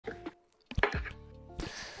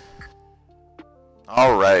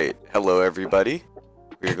Alright, hello everybody.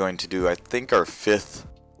 We're going to do, I think, our 5th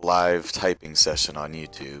live typing session on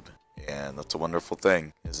YouTube. And that's a wonderful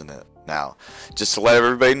thing, isn't it? Now, just to let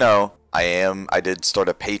everybody know, I did start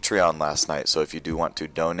a Patreon last night, so if you do want to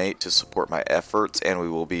donate to support my efforts, and we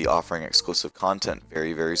will be offering exclusive content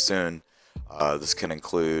very, very soon. This can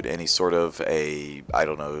include any sort of I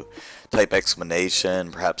don't know, type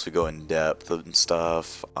explanation, perhaps we go in depth and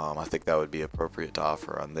stuff. I think that would be appropriate to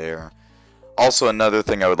offer on there. Also, another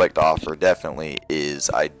thing I would like to offer definitely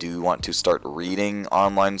is I do want to start reading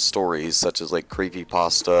online stories such as like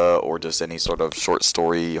creepypasta or just any sort of short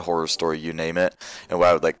story, horror story, you name it. And what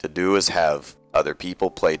I would like to do is have other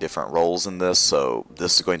people play different roles in this. So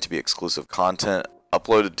this is going to be exclusive content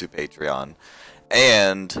uploaded to Patreon.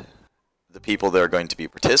 And the people that are going to be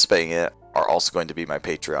participating in it are also going to be my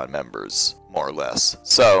Patreon members, more or less.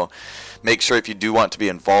 So make sure if you do want to be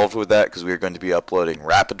involved with that, because we are going to be uploading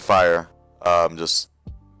rapid fire. Just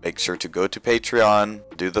make sure to go to Patreon,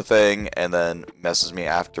 do the thing, and then message me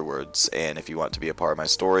afterwards. And if you want to be a part of my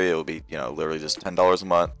story, it will be, you know, literally just $10 a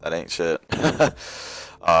month. That ain't shit.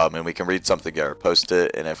 And we can read something or post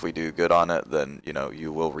it, and if we do good on it, then, you know,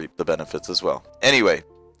 you will reap the benefits as well. Anyway,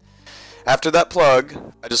 after that plug,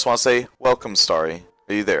 I just want to say, welcome, Stari.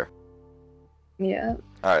 Are you there? Yeah.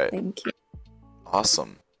 Alright. Thank you.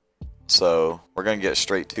 Awesome. So, we're going to get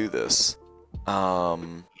straight to this.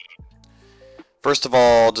 First of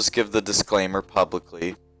all, I'll just give the disclaimer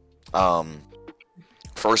publicly.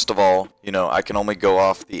 First of all, you know, I can only go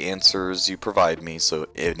off the answers you provide me, so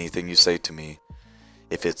anything you say to me,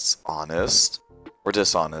 if it's honest or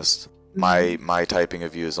dishonest, my typing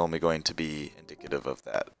of you is only going to be indicative of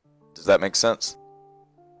that. Does that make sense?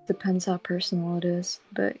 Depends how personal it is,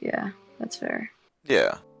 but yeah, that's fair.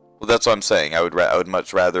 Yeah. Well, that's what I'm saying. I would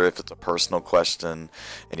much rather if it's a personal question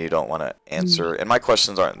and you don't want to answer, and my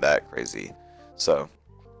questions aren't that crazy. So,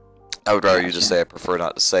 I would rather you just say I prefer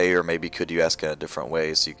not to say, or maybe could you ask in a different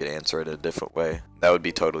way so you could answer it in a different way. That would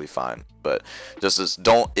be totally fine. But just as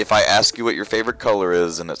if I ask you what your favorite color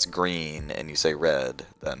is and it's green and you say red,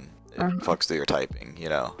 then it fucks through your typing, you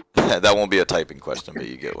know. That won't be a typing question, but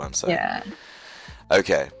you get what I'm saying. Yeah.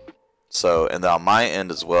 Okay. So, and then on my end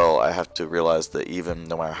as well, I have to realize that even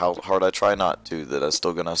no matter how hard I try not to, that I'm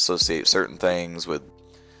still going to associate certain things with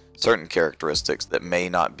certain characteristics that may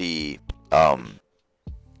not be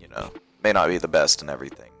you know, may not be the best in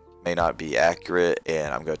everything, may not be accurate,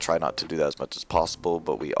 and I'm going to try not to do that as much as possible,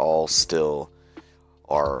 but we all still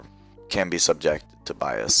can be subjected to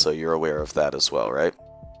bias, so you're aware of that as well, right?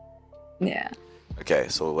 Yeah. Okay,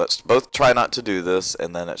 so let's both try not to do this,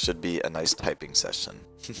 and then it should be a nice typing session.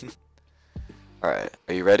 Alright,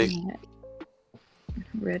 are you ready? Yeah.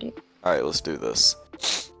 Ready. Alright, let's do this.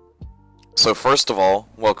 So first of all,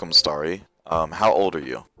 welcome, Stari. How old are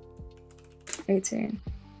you? 18.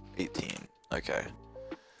 18. Okay.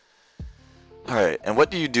 Alright, and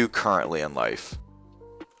what do you do currently in life?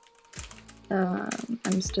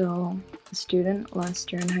 I'm still a student,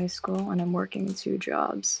 last year in high school, and I'm working 2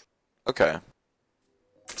 jobs. Okay.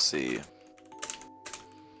 Let's see.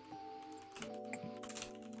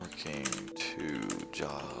 Working 2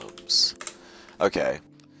 jobs. Okay.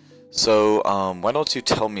 So, why don't you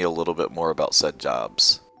tell me a little bit more about said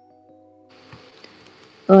jobs?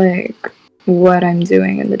 Like, what I'm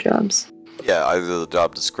doing in the jobs. Yeah, either the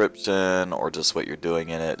job description or just what you're doing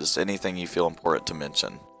in it. Just anything you feel important to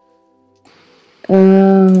mention.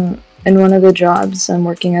 In one of the jobs, I'm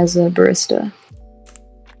working as a barista.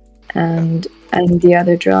 And the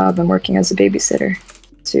other job, I'm working as a babysitter.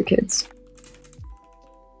 2 kids.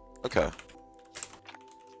 Okay.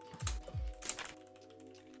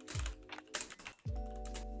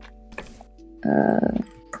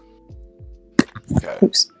 Okay.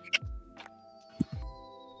 Oops.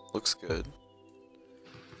 Looks good.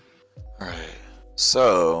 Alright.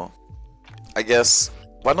 So, I guess,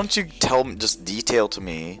 why don't you just detail to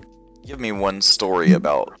me, give me one story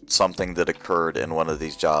about something that occurred in one of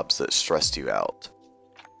these jobs that stressed you out.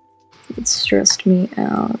 It stressed me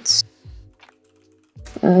out.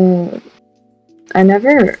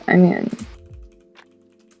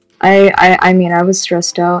 I was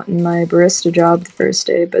stressed out in my barista job the first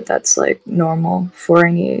day, but that's like normal for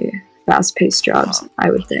any fast-paced jobs, I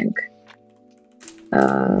would think.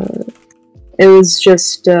 It was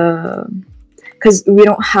just, because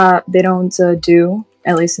they don't do,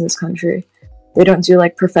 at least in this country, they don't do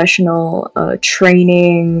like professional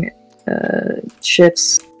training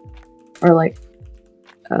shifts or like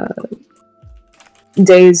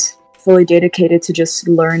days fully dedicated to just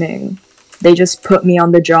learning. They just put me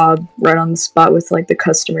on the job right on the spot with like the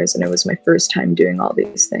customers, and it was my first time doing all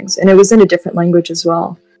these things, and it was in a different language as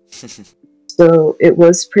well. So it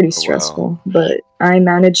was pretty Oh, wow. stressful, but I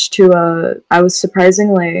managed to, I was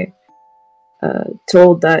surprisingly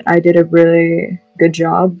told that I did a really good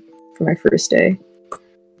job for my first day.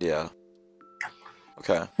 Yeah.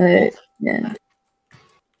 Okay. Cool. Yeah.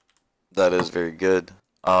 That is very good.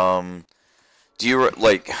 Do you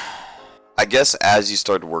like? I guess as you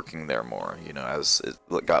started working there more, you know, as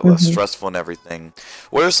it got less stressful and everything,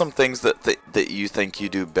 what are some things that you think you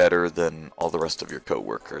do better than all the rest of your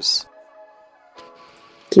coworkers?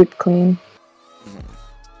 Keep clean.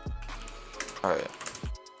 All right.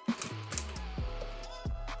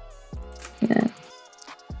 Yeah.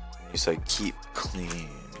 You say keep clean.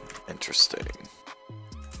 Interesting.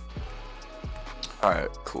 All right.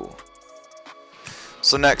 Cool.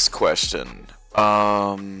 So next question.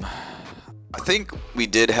 I think we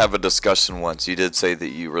did have a discussion once. You did say that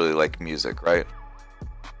you really like music, right?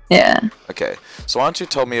 Yeah. Okay. So why don't you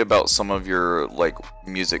tell me about some of your like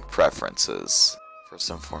music preferences first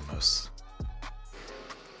and foremost?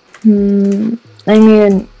 I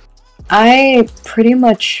mean, I pretty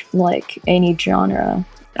much like any genre.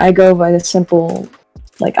 I go by the simple,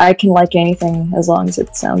 like I can like anything as long as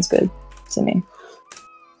it sounds good to me.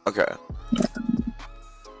 Okay. Yeah.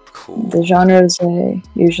 Cool. The genres I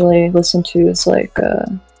usually listen to is like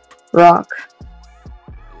rock.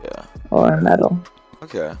 Yeah. Or metal.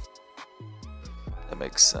 Okay. That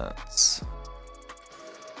makes sense.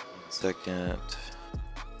 1 second.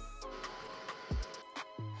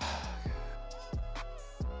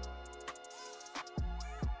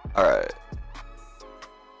 Alright.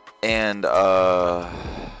 And,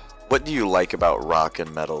 what do you like about rock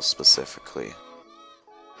and metal specifically?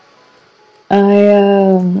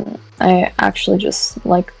 I actually just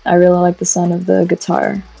like, I really like the sound of the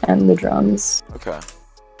guitar and the drums. Okay.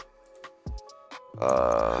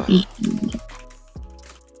 But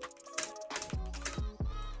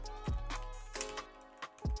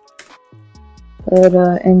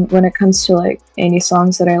and when it comes to like any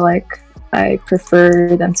songs that I like, I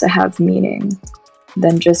prefer them to have meaning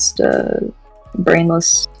than just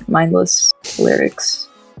brainless, mindless lyrics.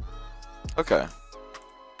 Okay.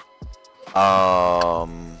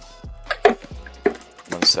 1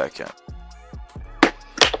 second.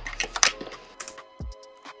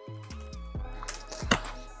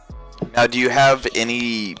 Now, do you have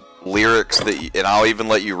any lyrics that, and I'll even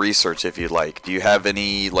let you research if you'd like. Do you have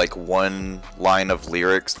any, like, one line of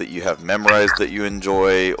lyrics that you have memorized that you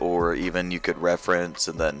enjoy, or even you could reference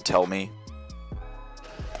and then tell me?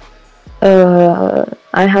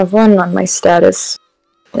 I have one on my status.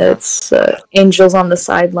 Okay. It's Angels on the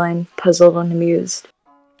Sideline, Puzzled and Amused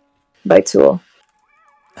by Tool.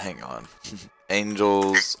 Hang on.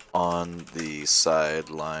 Angels on the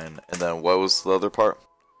Sideline. And then what was the other part?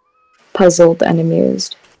 Puzzled and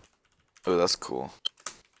Amused. Oh, that's cool.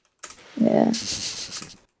 Yeah.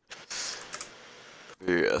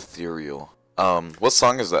 Very ethereal. What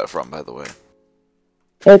song is that from, by the way?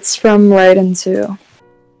 It's from Right Into,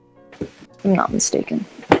 if I'm not mistaken.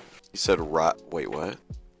 You said wait, what?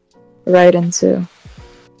 Right Into.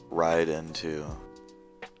 Ride Into.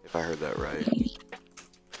 If I heard that right.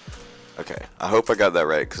 Okay, I hope I got that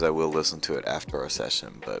right, because I will listen to it after our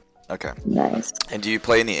session, but okay. Nice. And do you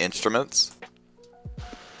play any instruments?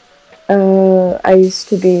 I used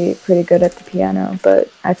to be pretty good at the piano,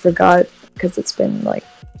 but I forgot because it's been like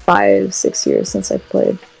 5-6 years since I've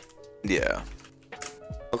played. Yeah.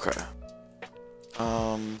 Okay.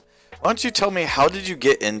 Why don't you tell me, how did you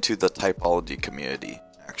get into the typology community,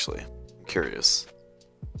 actually? I'm curious.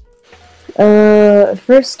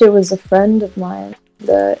 First it was a friend of mine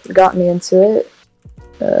that got me into it.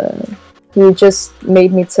 He just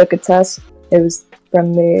made me take a test. It was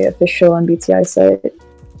from the official MBTI site.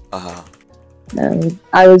 Uh-huh. And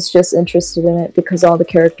I was just interested in it because all the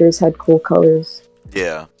characters had cool colors.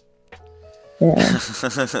 Yeah. Yeah.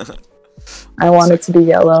 I wanted to be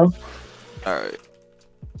yellow. Alright.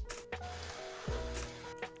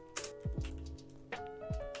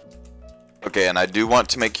 Okay, and I do want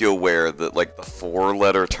to make you aware that, like, the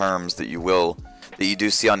 4-letter terms that you do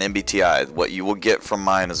see on MBTI, what you will get from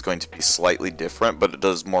mine is going to be slightly different, but it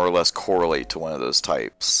does more or less correlate to one of those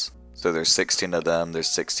types. So there's 16 of them, there's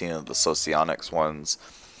 16 of the Socionics ones.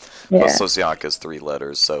 Yeah. But Socionic is 3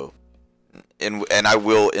 letters, so... And I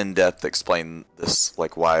will in-depth explain this,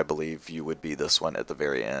 like, why I believe you would be this one at the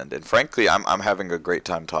very end. And frankly, I'm having a great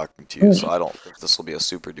time talking to you, so I don't think this will be a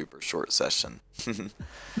super-duper short session.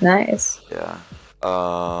 Nice. Yeah.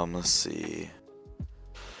 Let's see.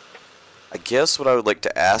 I guess what I would like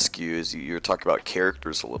to ask you is, you're talking about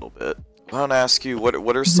characters a little bit. I want to ask you,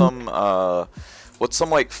 what are some, what's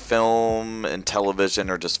some, like, film and television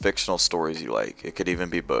or just fictional stories you like? It could even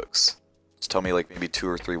be books. Just tell me like maybe 2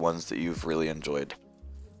 or 3 ones that you've really enjoyed.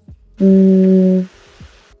 I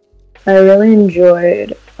really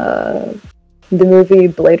enjoyed the movie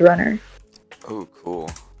Blade Runner. Oh, cool.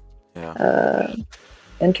 Yeah.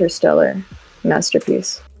 Interstellar,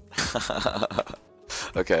 masterpiece.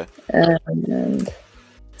 Okay. And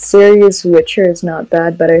series Witcher is not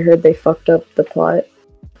bad, but I heard they fucked up the plot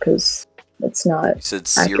because it's not. You said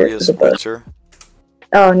accurate to serious the book. Witcher?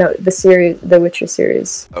 Oh no, the Witcher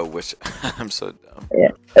series. Oh, Witcher. I'm so dumb.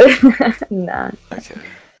 Yeah. Nah. Okay.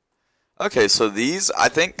 Okay, so these, I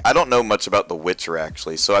don't know much about The Witcher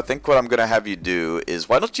actually, so I think what I'm gonna have you do is,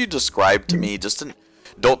 why don't you describe to me,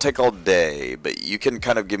 don't take all day, but you can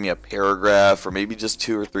kind of give me a paragraph or maybe just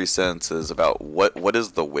 2 or 3 sentences about what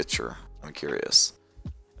is The Witcher. I'm curious.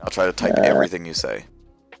 I'll try to type everything you say.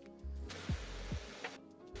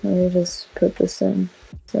 Let me just put this in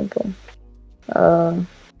simple.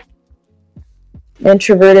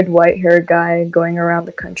 Introverted white-haired guy going around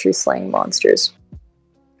the country slaying monsters.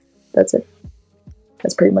 That's it.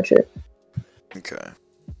 That's pretty much it. Okay.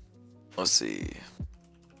 Let's see.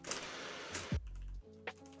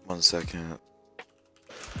 1 second.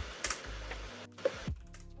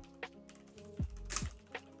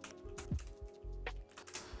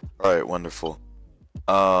 Alright, wonderful.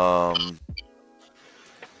 Let's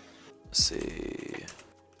see.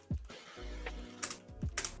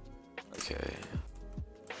 Okay.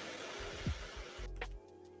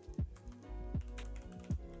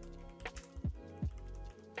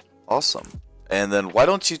 Awesome. And then why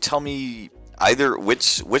don't you tell me either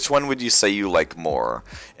which one would you say you like more,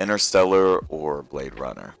 Interstellar or Blade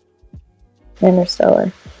Runner?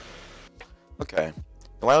 Interstellar. Okay.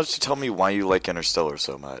 Why don't you tell me why you like Interstellar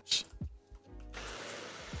so much?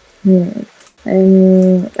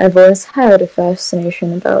 I've always had a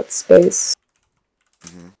fascination about space.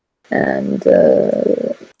 And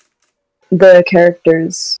the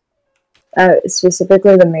characters,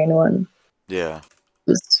 specifically the main one. Yeah.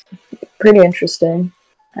 Is pretty interesting.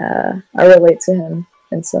 I relate to him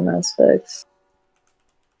in some aspects.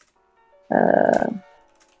 I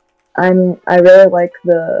really like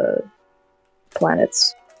the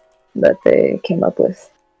planets that they came up with.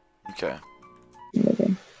 Okay.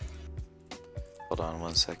 Maybe. Hold on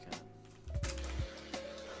 1 second.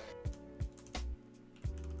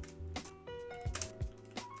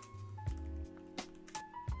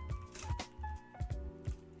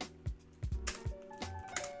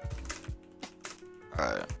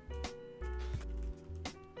 Alright.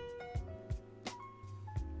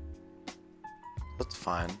 That's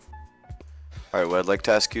fine. Alright, what I'd like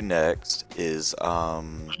to ask you next is, I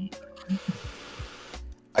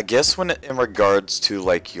guess in regards to,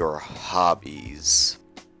 like, your hobbies,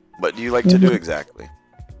 what do you like to do exactly?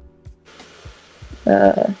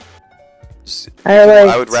 I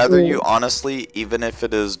would rather you, honestly, even if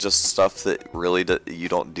it is just stuff that really you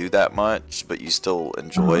don't do that much, but you still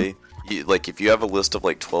enjoy. Like, if you have a list of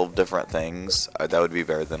like 12 different things, that would be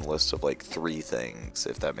better than a list of like 3 things,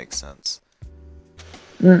 if that makes sense.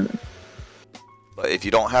 But if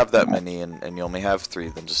you don't have that many and you only have 3,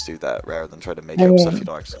 then just do that rather than try to make up stuff you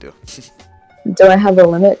don't actually do. Do I have a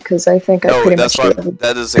limit? Because I think I pretty much do.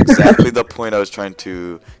 That is exactly the point I was trying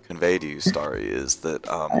to convey to you, Stari, is that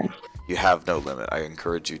you have no limit. I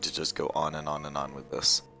encourage you to just go on and on and on with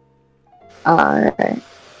this. Alright.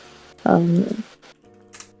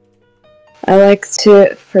 I like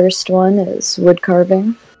to. First one is wood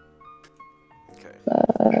carving. Okay.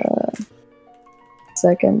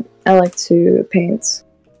 Second, I like to paint.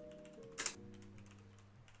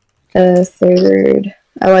 Third,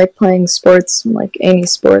 I like playing sports, like any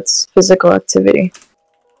sports, physical activity.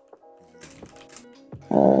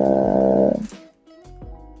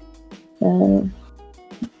 And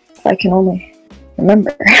I can only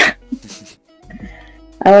remember.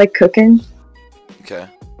 I like cooking. Okay.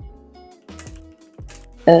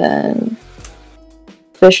 And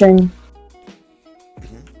fishing.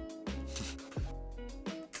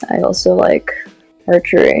 I also like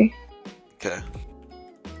archery. Okay.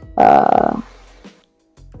 God,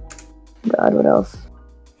 what else?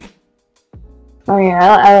 Oh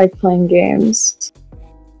yeah, I like playing games.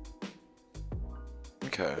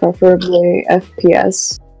 Okay. Preferably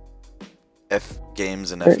FPS.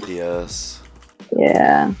 Games and FPS.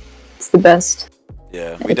 Yeah, it's the best.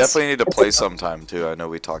 Yeah, we definitely need to play sometime too. I know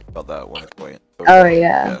we talked about that at one point. Oh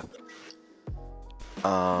yeah.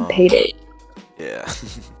 Payday. Yeah.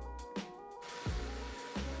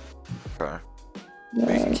 Okay. You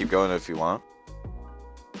can keep going if you want.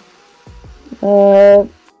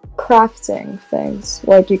 Crafting things.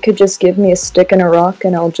 Like, you could just give me a stick and a rock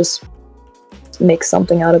and I'll just make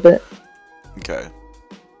something out of it. Okay.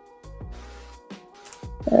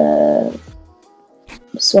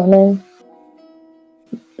 Swimming.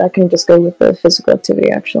 That can just go with the physical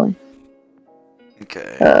activity, actually.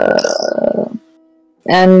 Okay.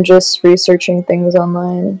 And just researching things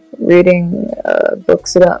online, reading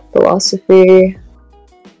books about philosophy.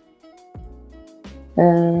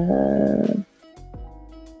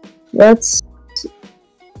 That's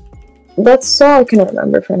all I can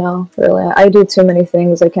remember for now, really. I do too many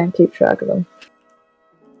things, I can't keep track of them.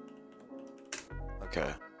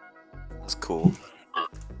 Okay. That's cool.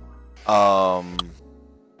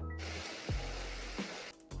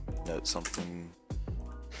 Note something.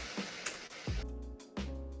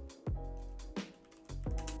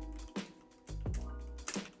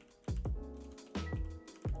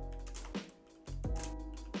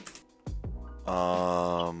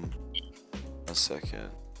 A second.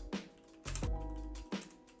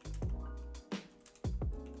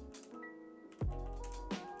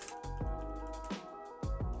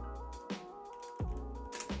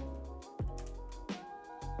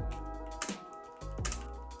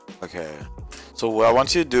 Okay. So what I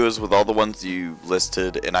want you to do is with all the ones you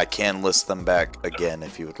listed, and I can list them back again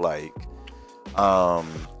if you would like.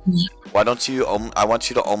 Why don't you? I want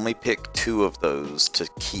you to only pick 2 of those to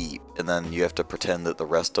keep, and then you have to pretend that the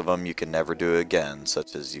rest of them you can never do again.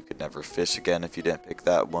 Such as you could never fish again if you didn't pick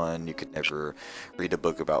that one. You could never read a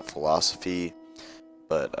book about philosophy.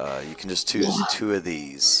 But you can just choose 2 of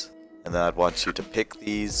these, and then I'd want you to pick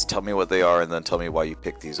these, tell me what they are, and then tell me why you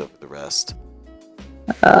picked these over the rest.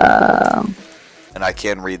 And I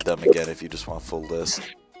can read them again if you just want a full list.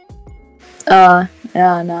 Yeah,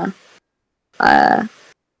 no.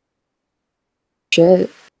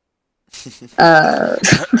 Shit.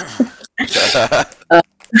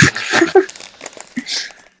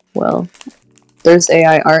 Well, there's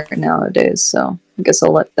AI art nowadays, so I guess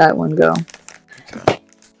I'll let that one go. Okay.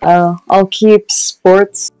 I'll keep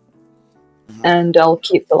sports, and I'll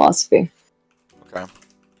keep philosophy. Okay.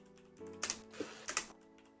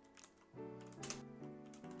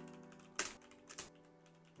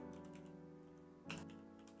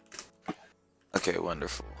 Okay,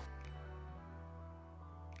 wonderful.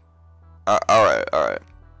 Alright.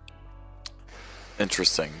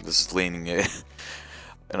 Interesting. This is leaning in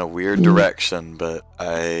a weird direction, but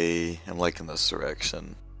I am liking this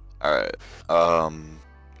direction. Alright.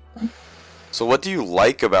 So what do you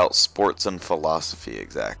like about sports and philosophy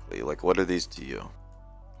exactly? Like, what are these to you?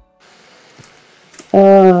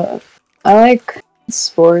 I like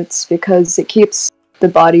sports because it keeps the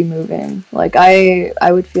body moving. Like,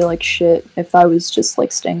 I would feel like shit if I was just,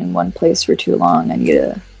 like, staying in one place for too long. I need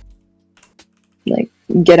to, like,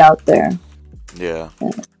 get out there. Yeah.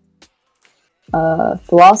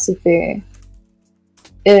 Philosophy,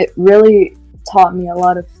 it really taught me a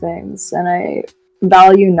lot of things, and I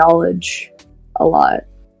value knowledge a lot.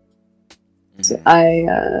 So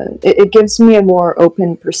it gives me a more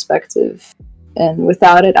open perspective, and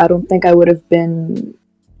without it, I don't think I would have been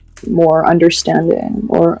more understanding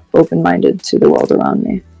or open-minded to the world around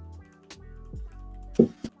me.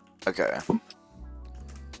 Okay.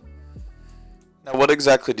 Now, what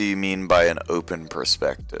exactly do you mean by an open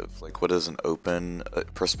perspective? Like, what is an open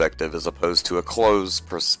perspective as opposed to a closed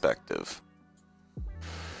perspective?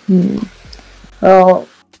 Well,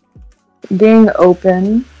 being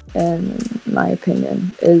open, in my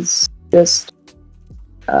opinion, is just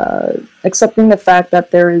accepting the fact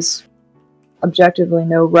that there is objectively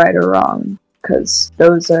no right or wrong, because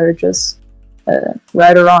those are just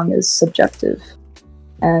right or wrong is subjective,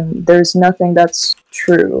 and there's nothing that's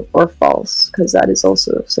true or false, because that is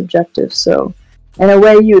also subjective. So in a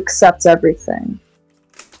way, you accept everything.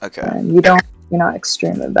 Okay. And you're not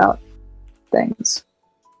extreme about things.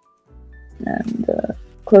 And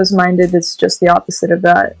closed-minded is just the opposite of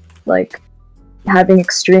that. Like, having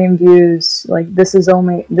extreme views, like this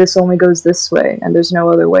only goes this way, and there's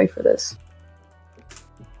no other way for this.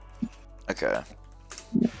 Okay.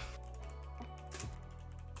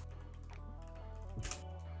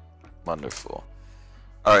 Wonderful.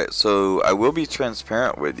 Alright, so I will be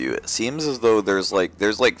transparent with you. It seems as though there's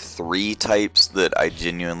like 3 types that I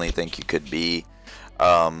genuinely think you could be.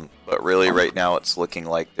 But really right now it's looking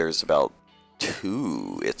like there's about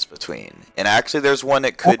 2 it's between. And actually there's one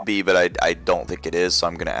it could be, but I don't think it is, so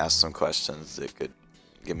I'm going to ask some questions that could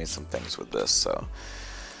give me some things with this, so.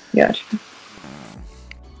 Gotcha.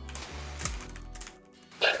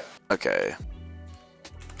 Okay.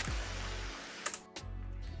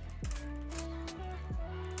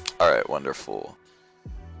 Alright, wonderful.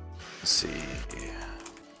 Let's see.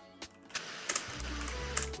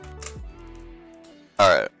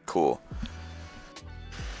 Alright, cool.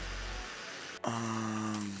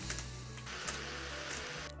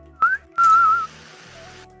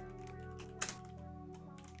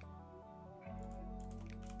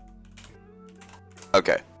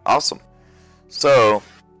 Awesome. So,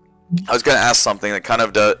 I was gonna ask something that kind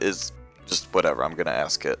of is just whatever. I'm gonna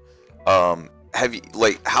ask it. Have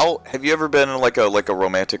you ever been in like a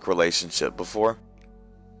romantic relationship before?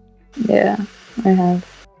 Yeah, I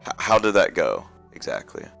have. How did that go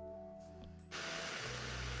exactly?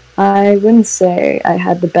 I wouldn't say I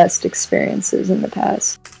had the best experiences in the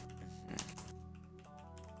past.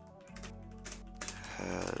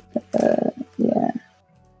 Yeah.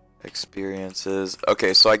 Experiences.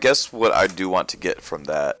 Okay, so I guess what I do want to get from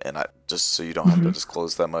that, and I just so you don't have to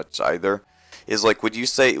disclose that much either, is like, would you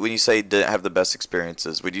say when you say didn't have the best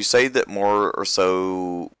experiences, would you say that more or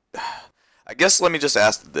so? I guess let me just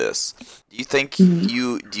ask this: Do you think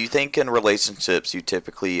in relationships you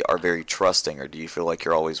typically are very trusting, or do you feel like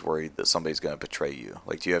you're always worried that somebody's going to betray you?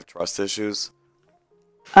 Like, do you have trust issues?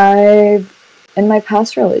 In my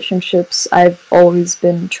past relationships, I've always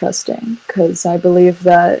been trusting because I believe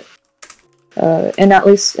that, and at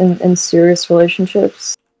least in serious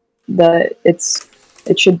relationships, that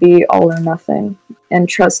it should be all or nothing, and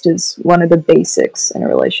trust is one of the basics in a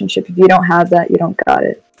relationship. If you don't have that, you don't got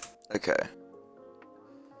it. Okay.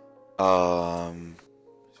 As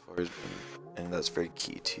far as and that's very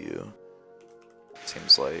key to you.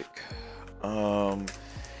 Seems like.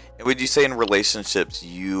 Would you say in relationships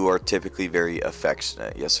you are typically very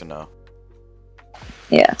affectionate? Yes or no?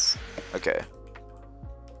 Yes. Okay.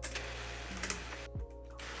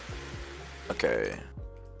 Okay.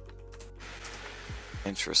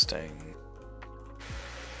 Interesting.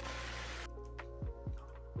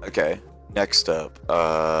 Okay. Next up,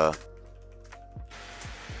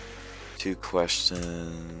 2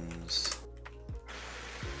 questions.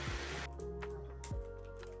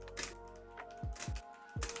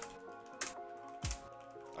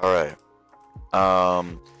 Alright.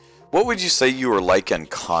 What would you say you were like in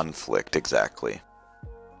conflict exactly?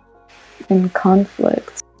 In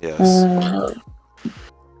conflict? Yes.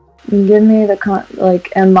 Give me the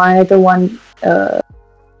am I the one,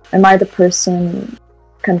 am I the person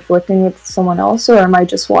conflicting with someone else, or am I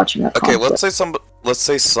just watching a conflict? Okay, let's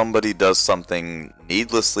say somebody does something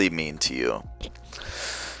needlessly mean to you.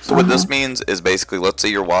 So what this means is basically, let's say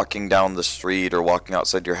you're walking down the street or walking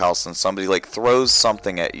outside your house and somebody like throws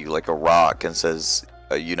something at you, like a rock, and says,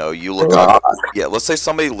 you look ugly. Yeah, let's say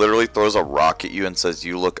somebody literally throws a rock at you and says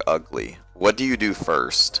you look ugly. What do you do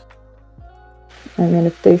first? I mean,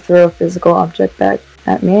 if they throw a physical object back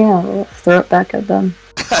at me, I'll throw it back at them.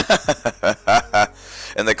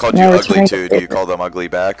 And they called you ugly too. Do you call them ugly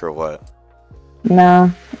back or what?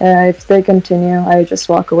 No. If they continue, I just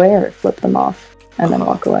walk away or flip them off. And then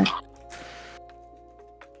walk away.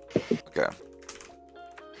 Okay.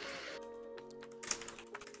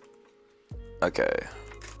 Okay.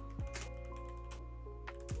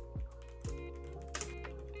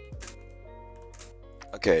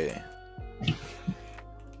 Okay.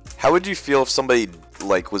 How would you feel if somebody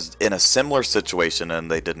like was in a similar situation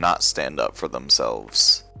and they did not stand up for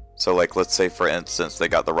themselves? So like, let's say for instance they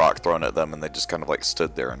got the rock thrown at them and they just kind of like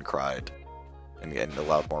stood there and cried. And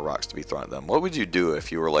allowed more rocks to be thrown at them. What would you do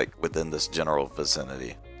if you were like within this general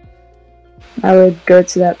vicinity? I would go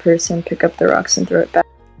to that person, pick up the rocks, and throw it back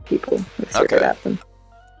at people who threw it at them.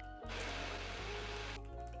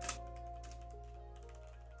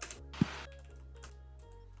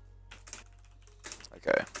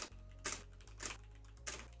 Okay.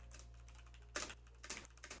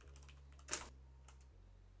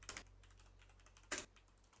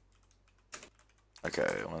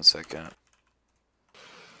 Okay, 1 second.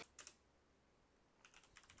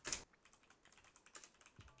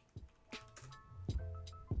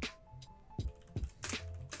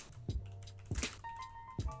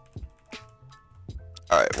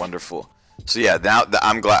 Alright, wonderful. So yeah, now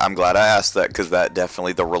I'm glad I asked that, because that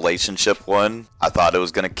definitely, the relationship one, I thought it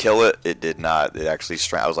was gonna kill it. It did not. It actually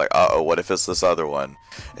I was like, uh-oh, what if it's this other one?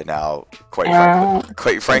 And now, quite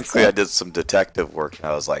frankly, I did some detective work, and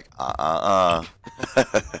I was like, that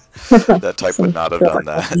type would not have done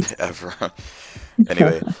that ever.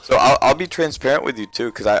 Anyway, so I'll be transparent with you too,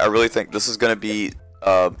 because I really think this is gonna be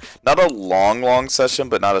not a long session,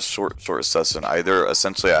 but not a short session either.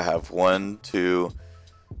 Essentially, I have 1, 2,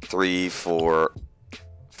 3, 4,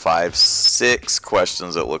 5, 6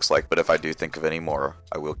 questions it looks like, but if I do think of any more,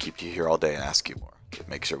 I will keep you here all day and ask you more to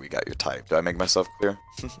make sure we got your type. Do I make myself clear?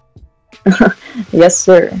 Yes,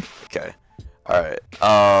 sir. Okay. Alright.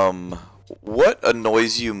 What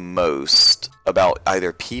annoys you most about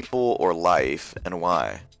either people or life, and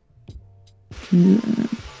why?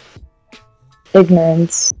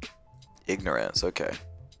 Ignorance. Ignorance, okay.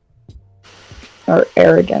 Or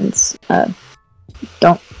arrogance.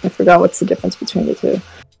 I forgot what's the difference between the two.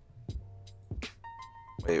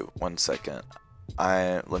 Wait, 1 second.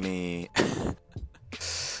 Let me.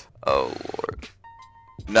 Oh Lord.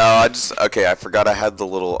 No, okay. I forgot I had the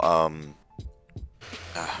little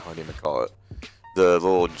what do you call it? The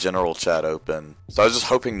little general chat open. So I was just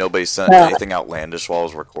hoping nobody sent anything outlandish while I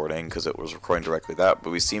was recording, because it was recording directly that.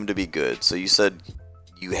 But we seem to be good. So you said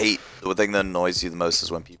you hate, the thing that annoys you the most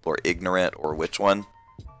is when people are ignorant, or which one?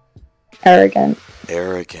 Arrogant.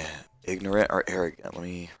 Arrogant. Ignorant or arrogant? Let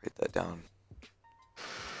me write that down.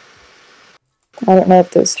 I don't know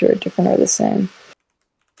if those two are different or the same.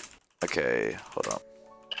 Okay, hold on.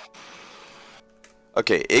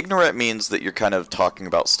 Okay, ignorant means that you're kind of talking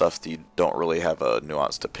about stuff that you don't really have a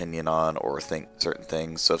nuanced opinion on or think certain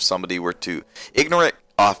things. So if somebody were to... Ignorant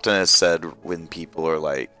often is said when people are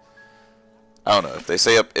like... I don't know, if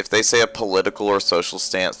they say a political or social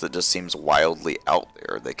stance that just seems wildly out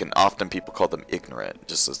there, they can often, people call them ignorant.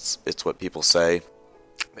 Just it's what people say.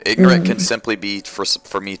 Ignorant can simply be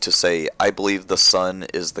for me to say, I believe the sun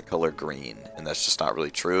is the color green, and that's just not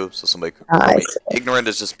really true. So somebody could call me ignorant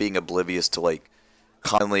is just being oblivious to like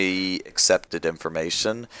commonly accepted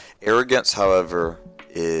information. Arrogance, however,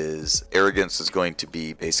 is going to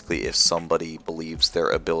be basically if somebody believes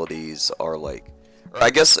their abilities are like, or I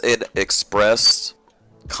guess it expressed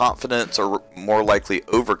confidence, or more likely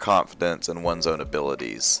overconfidence in one's own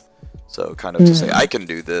abilities. So kind of to say, I can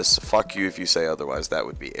do this, fuck you if you say otherwise, that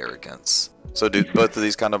would be arrogance. So do both of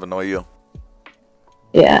these kind of annoy you?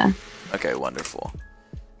 Yeah. Okay, wonderful.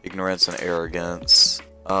 Ignorance and arrogance.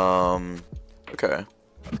 Okay.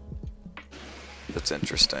 That's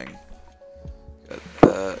interesting. Got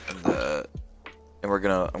that and that. And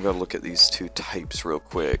I'm gonna look at these two types real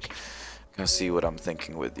quick. Gonna see what I'm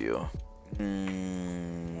thinking with you.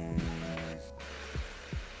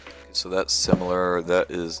 So that's similar. That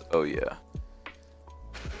is, oh yeah.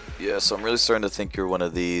 Yeah, so I'm really starting to think you're one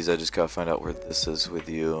of these. I just gotta find out where this is with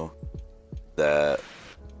you. That.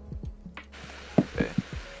 Okay.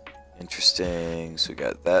 Interesting. So we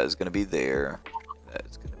got that is gonna be there.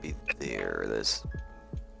 That's gonna be there. This.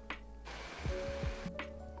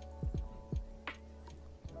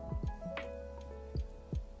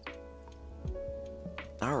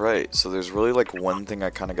 Alright, so there's really like one thing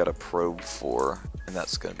I kind of got to probe for, and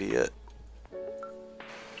that's going to be it.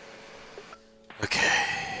 Okay,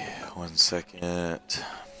 1 second.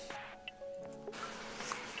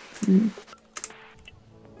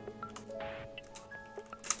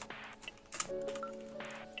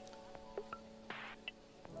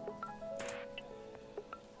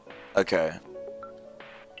 Okay.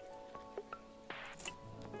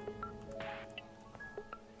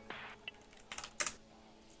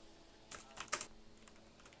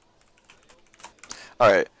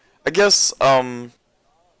 Alright, I guess,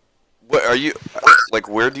 what are you, like,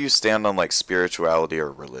 where do you stand on, like, spirituality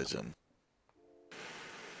or religion?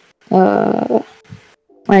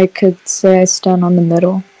 I could say I stand on the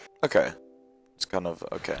middle. Okay. It's kind of,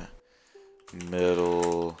 okay.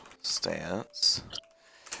 Middle stance.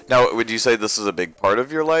 Now, would you say this is a big part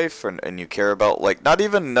of your life, and you care about, like, not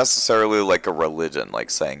even necessarily, like, a religion, like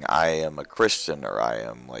saying, I am a Christian, or I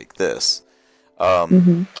am, like, this.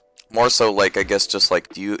 More so, like, I guess just, like,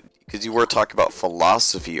 because you were talking about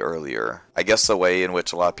philosophy earlier. I guess the way in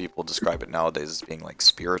which a lot of people describe it nowadays is being, like,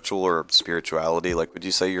 spiritual or spirituality. Like, would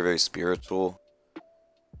you say you're very spiritual?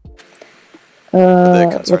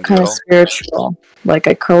 What kind of spiritual? Like,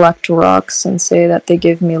 I collect rocks and say that they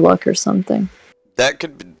give me luck or something. That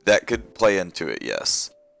could play into it,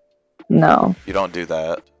 yes. No. You don't do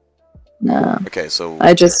that? No. Okay, so...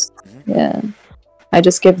 I just... Yeah. I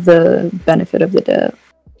just give the benefit of the doubt.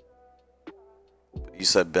 You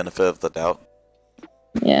said benefit of the doubt?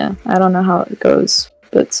 Yeah, I don't know how it goes,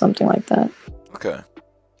 but something like that. Okay.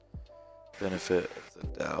 Benefit of the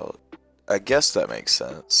doubt. I guess that makes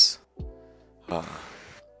sense.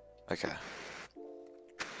 Okay.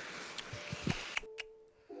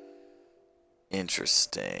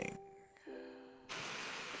 Interesting.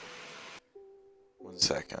 1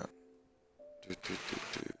 second.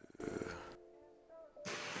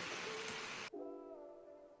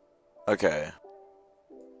 Okay.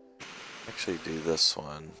 Actually do this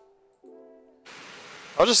one.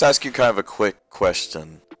 I'll just ask you kind of a quick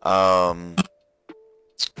question. Do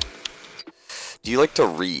you like to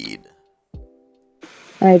read?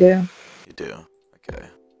 I do. You do? Okay.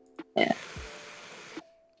 Yeah.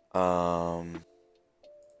 Let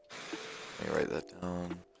me write that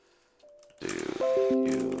down. Do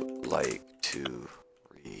you like to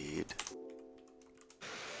read?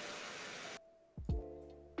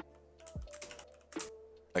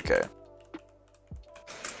 Okay.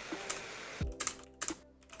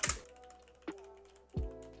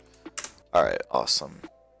 Alright, awesome.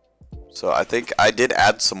 So I think I did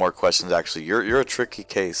add some more questions. Actually, you're a tricky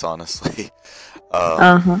case, honestly.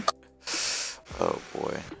 Uh-huh. Oh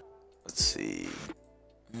boy. Let's see.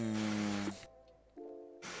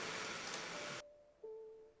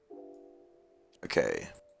 Okay,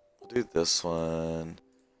 we'll do this one.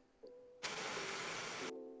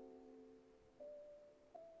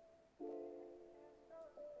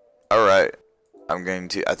 All right.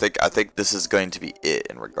 I think this is going to be it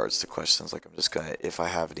in regards to questions. Like I'm just gonna, if I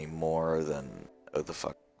have any more, then oh the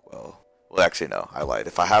fuck. Well, actually no, I lied.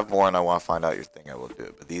 If I have more and I want to find out your thing, I will do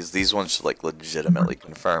it. But these ones should like legitimately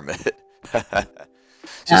confirm it. So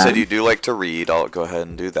you said you do like to read. I'll go ahead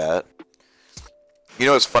and do that. You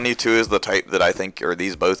know what's funny too is the type that I think, or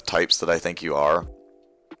these both types that I think you are.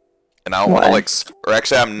 And I don't want to like, or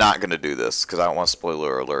actually I'm not going to do this because I don't want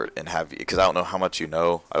spoiler alert and have you, because I don't know how much you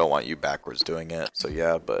know. I don't want you backwards doing it. So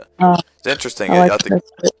yeah, but it's interesting. I think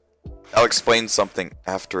I'll explain something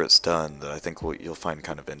after it's done that I think you'll find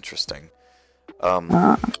kind of interesting.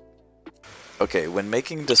 Okay, when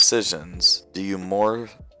making decisions, do you more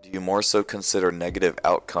so consider negative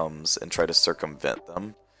outcomes and try to circumvent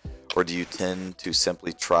them? Or do you tend to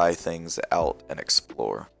simply try things out and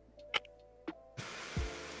explore?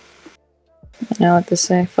 You know what to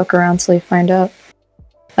say. Fuck around till you find out.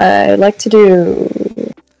 I like to do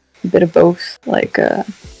a bit of both. Like,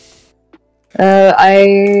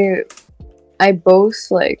 I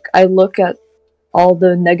both, like, I look at all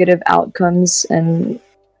the negative outcomes and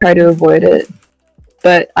try to avoid it.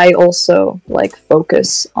 But I also, like,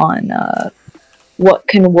 focus on what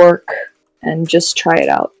can work and just try it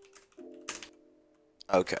out.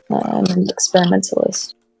 Okay. I'm an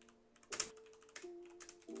experimentalist.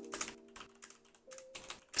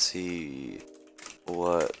 Let's see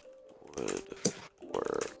what would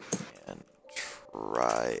work and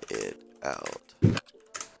try it out.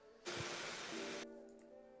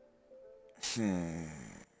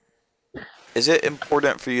 Is it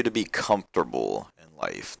important for you to be comfortable in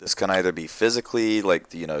life? This can either be physically,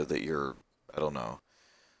 like, you know, that you're, I don't know,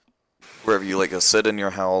 wherever you like to sit in your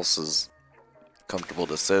house is comfortable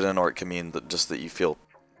to sit in, or it can mean that just that you feel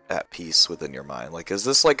at peace within your mind. Like, is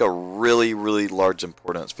this like a really, really large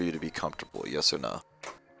importance for you to be comfortable? Yes or no?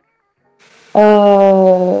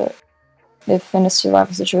 If in a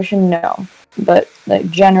survival situation, no. But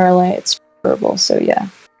like generally, it's preferable. So yeah.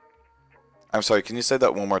 I'm sorry. Can you say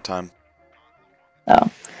that one more time?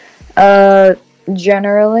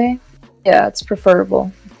 Generally, yeah, it's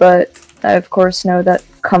preferable. But I of course know that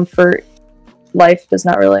comfort life does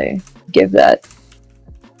not really give that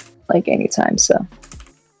like anytime. So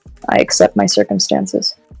I accept my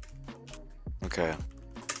circumstances. Okay.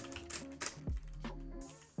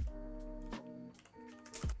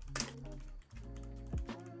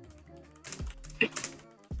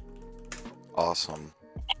 Awesome.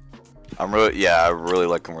 I really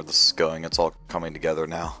liking where this is going. It's all coming together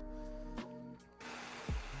now.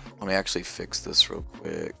 Let me actually fix this real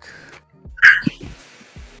quick.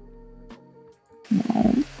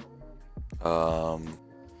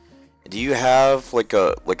 Do you have like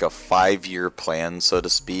a 5-year plan, so to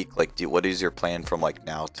speak? Like, what is your plan from like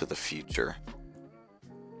now to the future?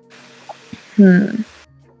 My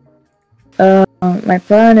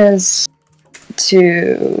plan is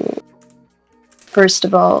to, first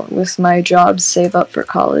of all, with my job, save up for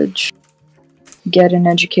college, get an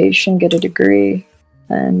education, get a degree,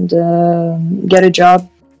 and get a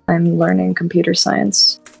job. I'm learning computer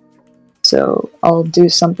science. So I'll do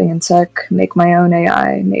something in tech, make my own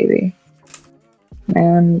AI, maybe,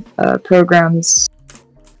 and programs,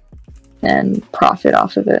 and profit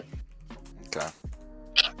off of it. Okay.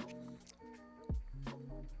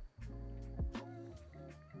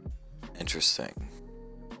 Interesting.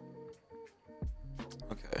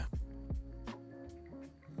 Okay.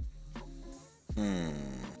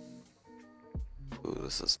 Ooh,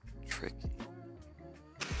 this is tricky.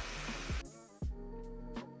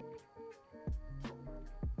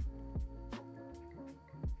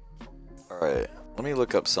 Alright, let me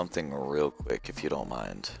look up something real quick if you don't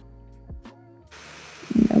mind.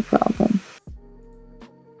 No problem.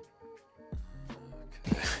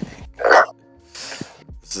 Okay.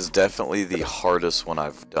 This is definitely the hardest one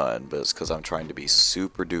I've done, but it's because I'm trying to be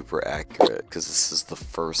super duper accurate, because this is the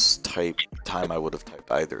first time I would have typed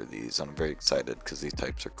either of these. I'm very excited because these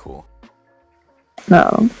types are cool.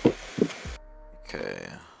 No. Okay,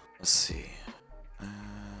 let's see.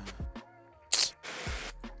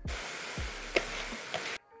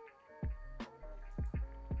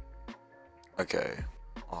 Okay,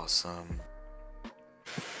 awesome.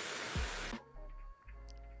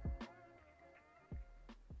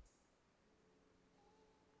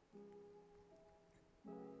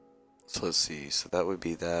 So So let's see. So that would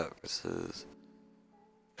be that versus.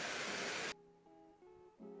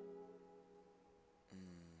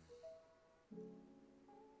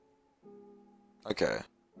 Okay.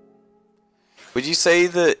 Would you say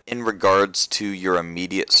that in regards to your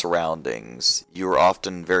immediate surroundings, you're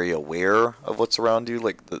often very aware of what's around you,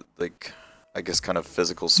 like I guess kind of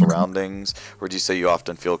physical surroundings, or would you say you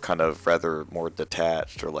often feel kind of rather more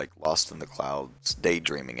detached or like lost in the clouds,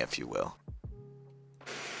 daydreaming, if you will?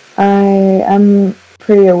 I am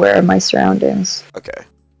pretty aware of my surroundings. Okay.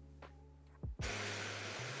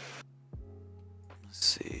 Let's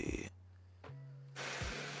see.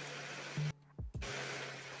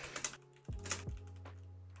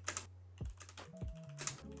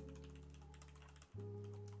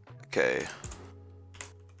 Okay.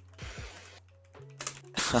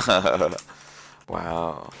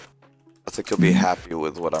 Wow. I think you'll be happy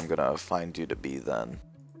with what I'm gonna find you to be then.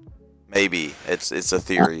 Maybe it's a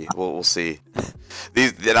theory. We'll see.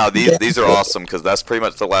 These are awesome because that's pretty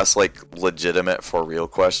much the last like legitimate for real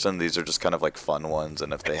question. These are just kind of like fun ones,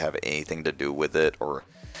 and if they have anything to do with it or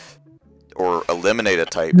eliminate a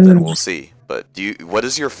type, then we'll see. But what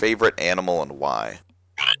is your favorite animal and why?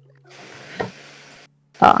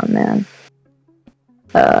 Oh man.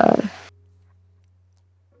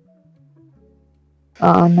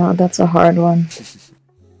 Oh no, that's a hard one.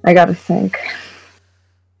 I gotta think.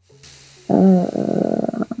 Favorite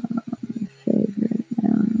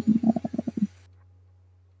animal.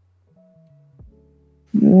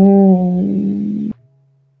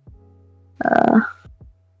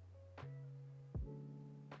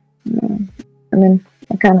 I mean,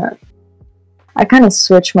 I kind of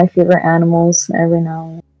switch my favorite animals every now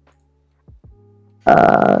and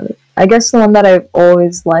then. I guess the one that I've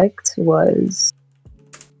always liked was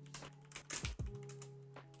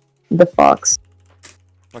the fox.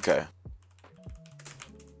 Okay.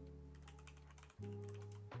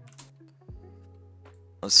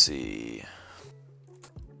 Let's see.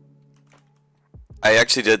 I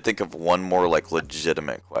actually did think of one more like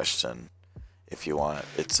legitimate question, if you want.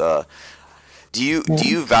 It's do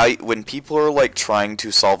you value when people are like trying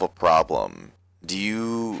to solve a problem? Do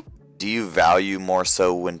you value more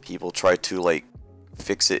so when people try to like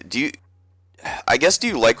fix it? Do you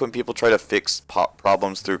like when people try to fix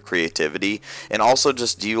problems through creativity? And also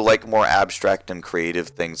just do you like more abstract and creative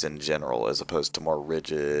things in general as opposed to more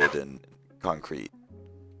rigid and concrete?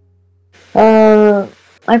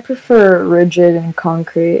 I prefer rigid and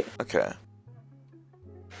concrete. Okay.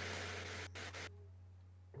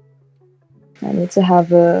 I need to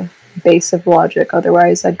have a base of logic,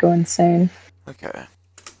 otherwise I'd go insane. Okay.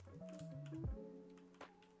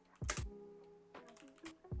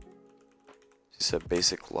 You said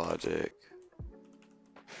basic logic.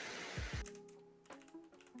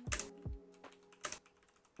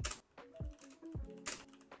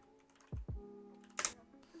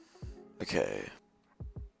 Okay.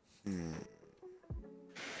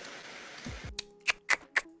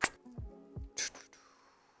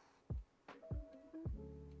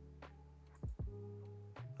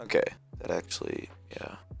 Okay, that actually,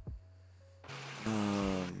 yeah.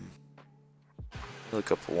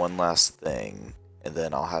 Look up one last thing, and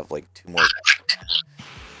then I'll have like two more.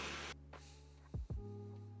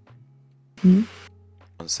 Hmm?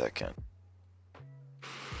 1 second.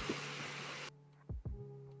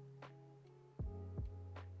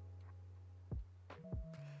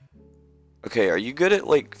 Okay, are you good at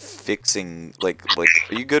like fixing like are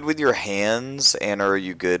you good with your hands, and are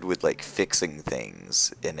you good with like fixing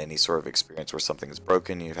things in any sort of experience where something is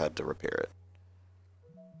broken, you've had to repair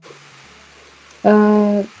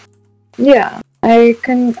it? Yeah, I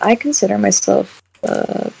consider myself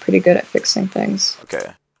pretty good at fixing things.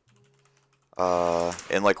 Okay.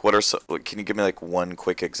 And like can you give me like one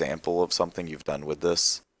quick example of something you've done with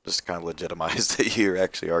this? Just to kind of legitimize that you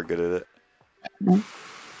actually are good at it.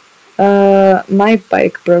 My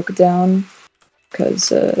bike broke down because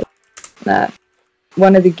that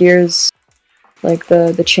one of the gears, like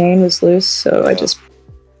the chain was loose, so I just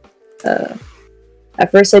at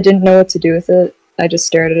first I didn't know what to do with it. I just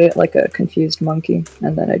stared at it like a confused monkey,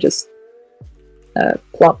 and then I just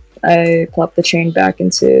plopped the chain back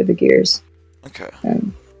into the gears. Okay.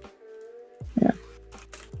 And yeah.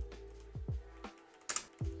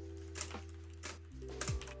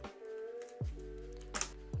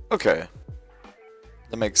 Okay.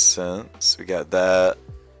 That makes sense. We got that.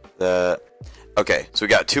 Okay, so we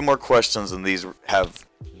got two more questions, and these have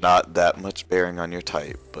not that much bearing on your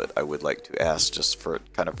type, but I would like to ask just for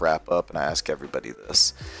kind of wrap up, and I ask everybody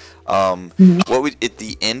this. What would, at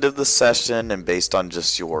the end of the session, and based on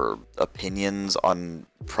just your opinions on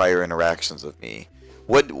prior interactions with me,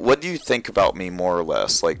 what do you think about me more or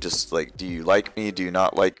less? Like, just like, do you like me? Do you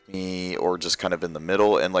not like me? Or just kind of in the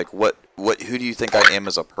middle? And like, who do you think I am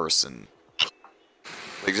as a person?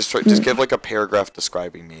 Like, just give like a paragraph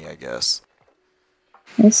describing me, I guess.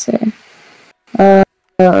 Let's see.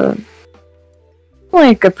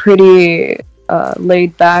 Like a pretty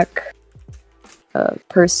laid back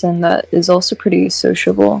person that is also pretty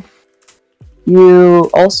sociable. You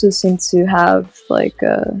also seem to have like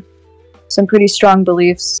some pretty strong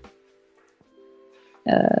beliefs.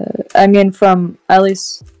 I mean, from at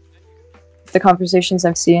least the conversations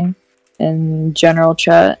I've seen in general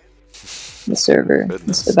chat, the server,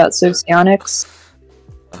 about Socionics.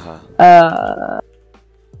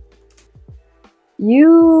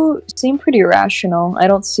 You seem pretty rational. I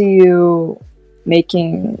don't see you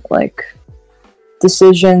making like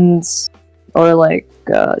decisions or like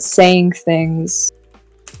saying things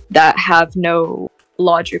that have no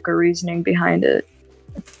logic or reasoning behind it.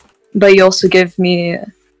 But you also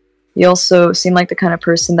seem like the kind of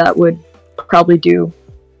person that would probably do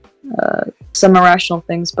some irrational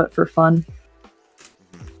things, but for fun.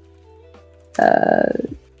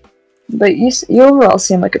 But you overall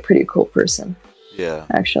seem like a pretty cool person. Yeah.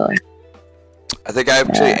 Actually. I think I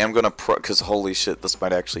actually am gonna because holy shit, this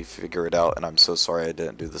might actually figure it out, and I'm so sorry I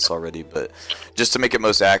didn't do this already. But just to make it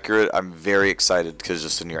most accurate, I'm very excited because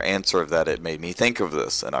just in your answer of that, it made me think of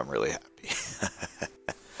this, and I'm really happy.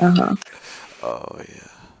 Oh yeah.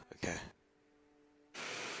 Okay.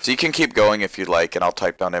 So you can keep going if you'd like, and I'll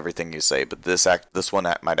type down everything you say. But this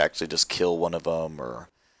one might actually just kill one of them, or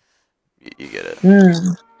you get it.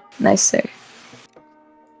 Nice say.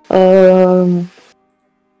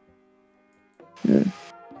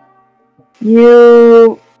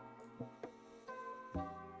 You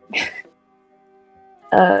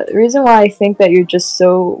the reason why I think that you're just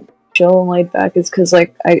so chill and laid back is because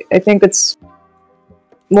like I think it's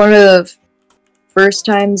one of the first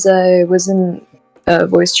times I was in a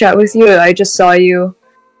voice chat with you. I just saw you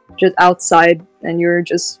just outside and you were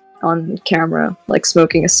just on camera like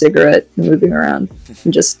smoking a cigarette and moving around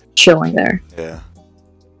and just chilling there. Yeah.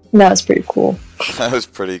 And that was pretty cool. That was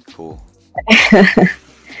pretty cool. Okay.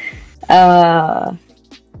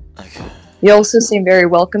 You also seem very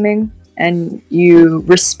welcoming, and you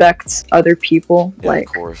respect other people. Yeah, like,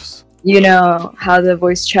 of course. You know how the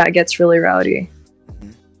voice chat gets really rowdy.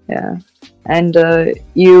 Yeah, and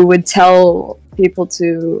you would tell people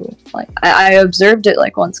to like. I observed it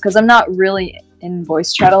like once because I'm not really in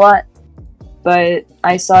voice chat a lot, but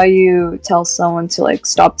I saw you tell someone to like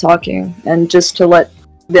stop talking and just to let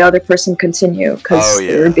the other person continue because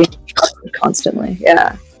they were being interrupted constantly.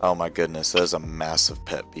 Yeah. Oh my goodness, that is a massive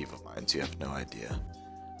pet peeve of mine. You have no idea.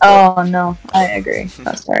 Oh no, I agree.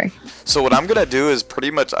 Oh, sorry. So what I'm gonna do is pretty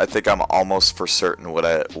much, I think I'm almost for certain what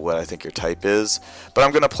I think your type is, but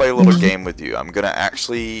I'm gonna play a little game with you. I'm gonna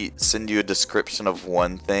actually send you a description of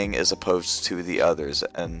one thing as opposed to the others,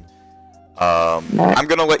 and I'm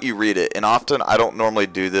gonna let you read it. And often I don't normally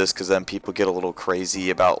do this because then people get a little crazy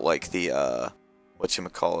about like the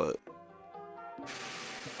whatchamacallit.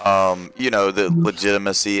 You know, the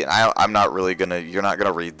legitimacy. I'm not really gonna, you're not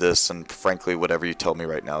gonna read this, and frankly, whatever you tell me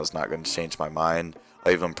right now is not gonna change my mind.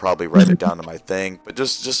 I even probably write it down to my thing, but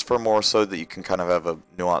just for more so that you can kind of have a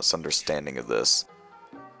nuanced understanding of this.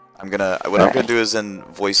 What I'm gonna do is in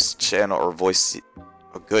voice channel or voice,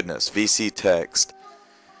 oh goodness, VC text.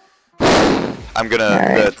 I'm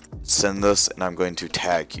gonna send this, and I'm going to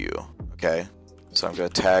tag you. Okay, so I'm gonna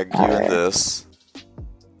tag you in this.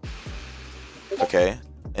 Okay.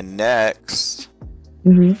 And next,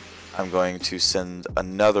 I'm going to send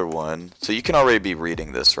another one. So you can already be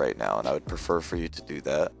reading this right now, and I would prefer for you to do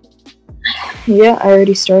that. Yeah, I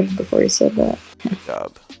already started before you said that. Good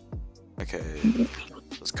job. Okay,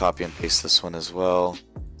 let's copy and paste this one as well.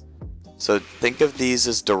 So think of these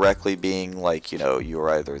as directly being like, you know,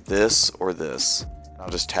 you're either this or this. I'll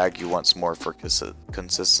just tag you once more for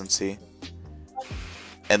consistency.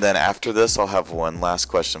 And then after this, I'll have one last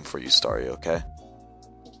question for you, Stari, okay?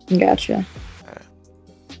 Gotcha. Alright.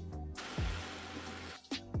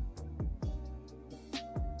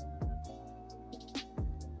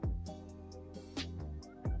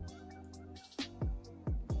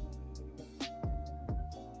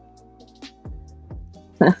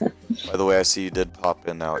 By the way, I see you did pop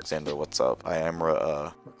in, Alexander. What's up? I am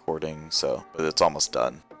recording, but it's almost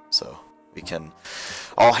done, so we can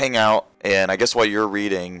all hang out. And I guess while you're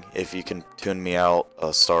reading, if you can tune me out,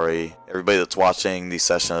 sorry, everybody that's watching, the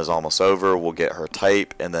session is almost over. We'll get her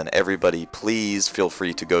type, and then everybody, please feel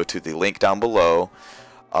free to go to the link down below.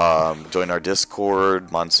 Join our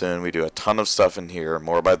Discord, Monsoon. We do a ton of stuff in here,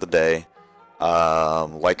 more by the day.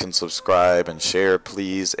 Like and subscribe and share,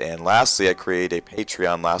 please. And lastly, I created a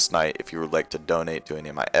Patreon last night if you would like to donate to any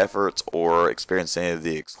of my efforts or experience any of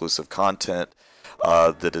the exclusive content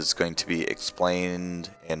that is going to be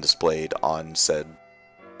explained and displayed on said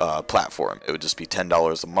platform. It would just be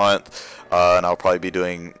 $10 a month, and I'll probably be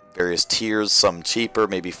doing various tiers, some cheaper,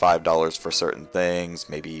 maybe $5 for certain things,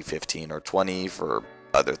 maybe 15 or 20 for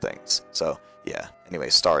other things. So yeah, anyway,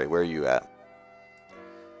 Stari, where are you at?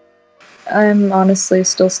 I'm honestly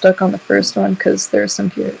still stuck on the first one because there are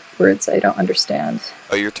some words I don't understand.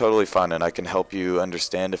 Oh, you're totally fine, and I can help you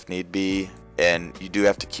understand if need be. And you do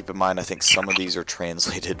have to keep in mind, I think some of these are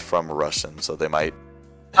translated from Russian, so they might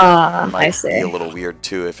I see. be a little weird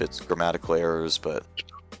too if it's grammatical errors. But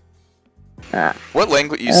what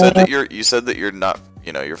language you said that you're not,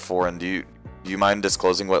 you're foreign. Do you mind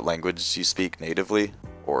disclosing what language you speak natively,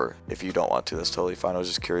 or if you don't want to, that's totally fine. I was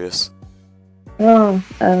just curious. Oh,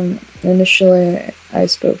 initially I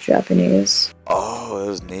spoke Japanese. Oh, that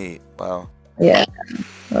was neat. Wow. Yeah,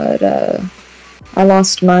 but I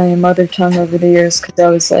lost my mother tongue over the years because I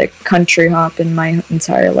was like country hopping my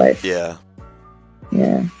entire life. Yeah.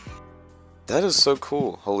 Yeah. That is so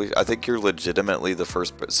cool. Holy, I think you're legitimately the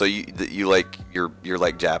first. So you're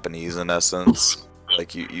like Japanese in essence.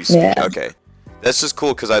 Like you speak. Yeah. Okay. That's just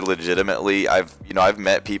cool because I've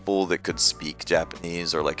met people that could speak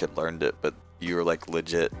Japanese or like had learned it, but you were like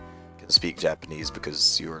legit can speak Japanese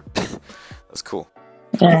because you were. That's cool.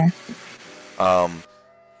 Yeah.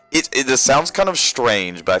 This sounds kind of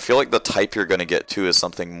strange, but I feel like the type you're gonna get to is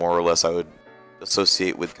something more or less I would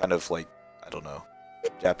associate with kind of like, I don't know,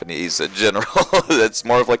 Japanese in general. It's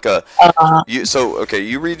more of like a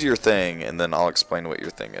you read your thing and then I'll explain what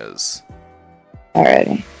your thing is.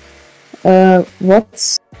 Alrighty.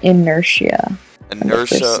 What's inertia?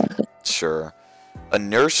 Inertia, sure.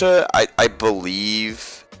 Inertia, I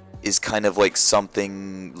believe, is kind of like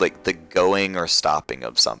something like the going or stopping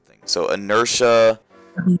of something. So inertia,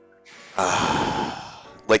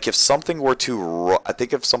 like if something were to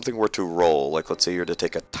if something were to roll, like let's say you're to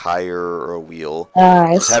take a tire or a wheel,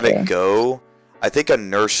 just have it go. I think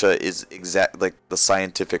inertia is like the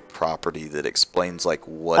scientific property that explains like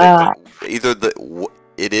what either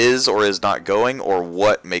it is or is not going, or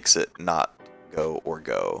what makes it not go or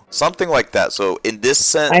go. Something like that. So in this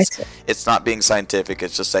sense, it's not being scientific,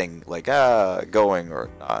 it's just saying like going or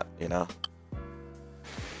not,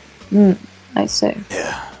 I see.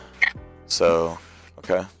 Yeah. So,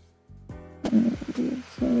 okay.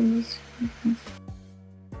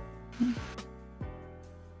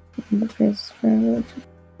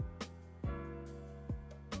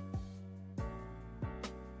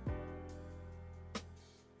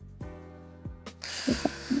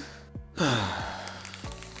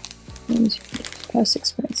 Past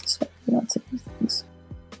experiences, lots of things.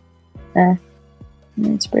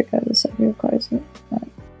 Let's break out of the cycle requires it.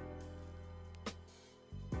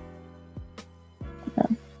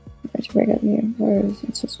 To break out here, whereas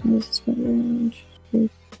it's just this is what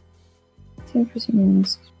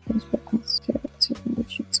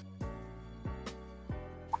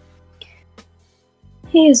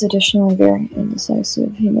he is additionally very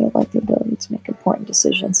indecisive. He may lack the ability to make important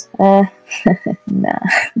decisions. Nah.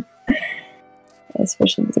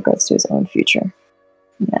 Especially with regards to his own future.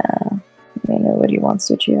 Nah. He may know what he wants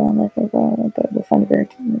to achieve in life overall, but will find it very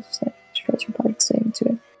difficult to stretch your product saving to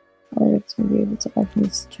it. Or to be able to act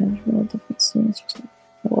needs to change real different scenes or something.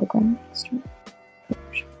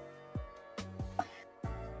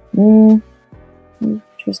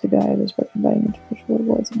 Trust a guy who's providing interpersonal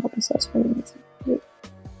rewards and help assess what he needs to do.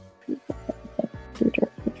 Through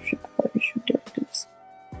direct leadership or issue directives.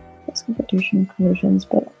 Less competition collisions,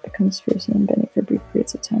 but becomes fiercely and bending for brief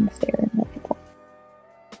periods of time if they are inevitable.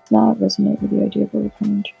 Does not resonate with the idea of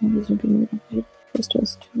overcoming challenges or being opposite. First to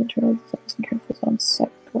us to material desires and careful on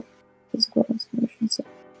psychical, physical, and emotions.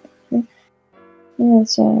 Yeah,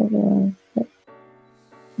 so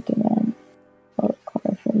demand or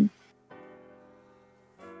clarifying.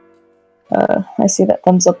 I see that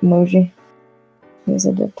thumbs up emoji. Because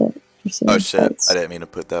I did that. Oh shit, fights. I didn't mean to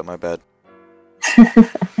put that, my bad.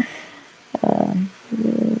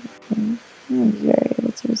 Very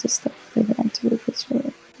able to resist that. They can actively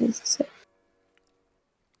resist it.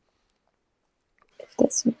 If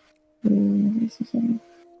that's it.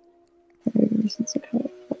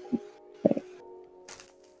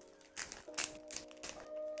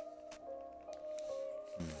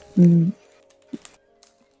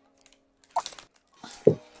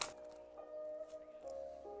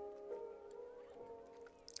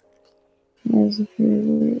 As if you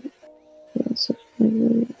were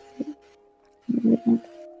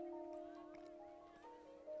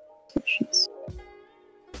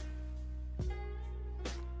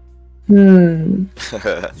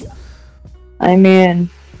I mean,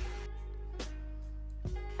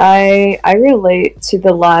 I relate to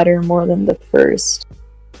the latter more than the first.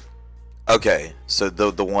 Okay, so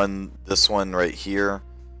this one right here,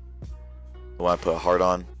 the one I put a heart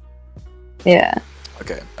on. Yeah.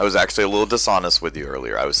 Okay, I was actually a little dishonest with you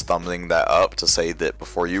earlier. I was thumbing that up to say that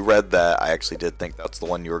before you read that, I actually did think that's the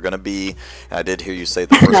one you were going to be. And I did hear you say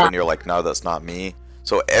the first one, you're like, no, that's not me.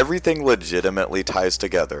 So everything legitimately ties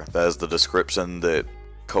together. That is the description that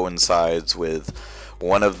coincides with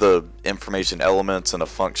one of the information elements and a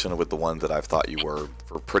function with the one that I've thought you were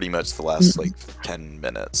for pretty much the last, like, 10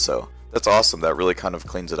 minutes. So that's awesome. That really kind of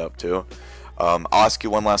cleans it up, too. I'll ask you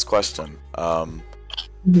one last question.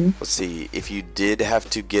 Let's see, if you did have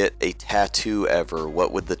to get a tattoo ever,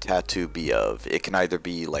 what would the tattoo be of? It can either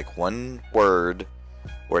be like one word,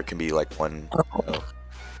 or it can be like one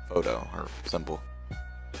photo or symbol.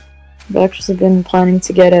 I've actually been planning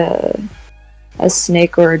to get a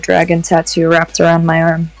snake or a dragon tattoo wrapped around my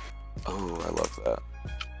arm. Oh, I love that.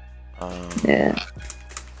 Yeah.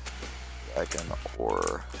 Dragon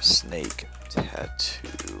or snake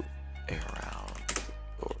tattoo around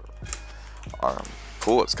your arm.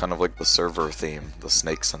 Cool, it's kind of like the server theme, the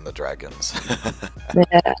snakes and the dragons.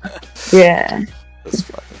 Yeah. That's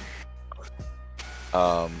funny.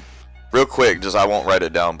 Real quick, just I won't write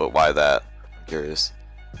it down, but why that? I'm curious.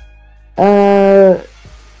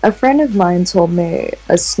 A friend of mine told me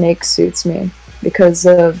a snake suits me because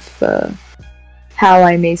of how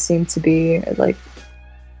I may seem to be. Like,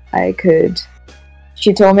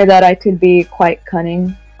 she told me that I could be quite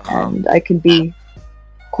cunning, and I could be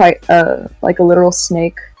quite like a literal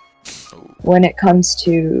snake when it comes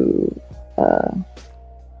to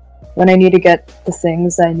when I need to get the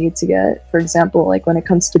things I need to get. For example, like when it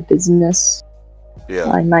comes to business,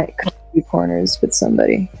 I might cut a few corners with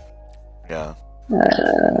somebody. Yeah.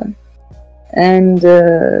 And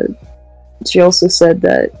she also said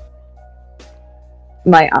that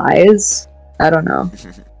my eyes, I don't know.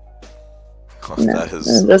 Oh, No, that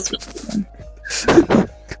is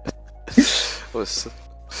that's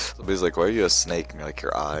somebody's like, why are you a snake? And you're like,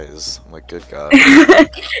 your eyes. I'm like, good God.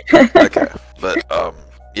 Okay, but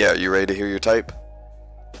yeah, you ready to hear your type?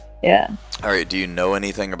 Yeah. Alright, do you know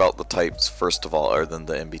anything about the types, first of all, other than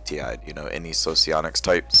the MBTI? Do you know any Socionics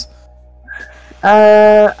types?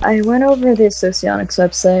 I went over the Socionics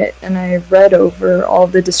website and I read over all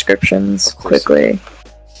the descriptions quickly.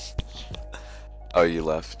 Oh, you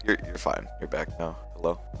left. You're fine. You're back now.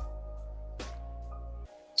 Hello?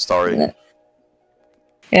 Stari?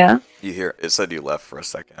 Yeah? You hear? It said you left for a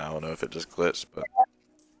second. I don't know if it just glitched, but...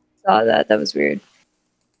 Saw that. That was weird.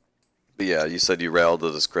 But yeah, you said you read all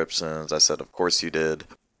the descriptions. I said, of course you did.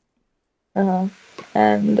 And,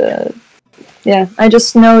 yeah, I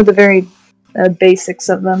just know the very basics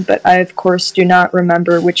of them, but I, of course, do not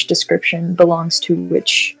remember which description belongs to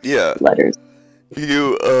which letters.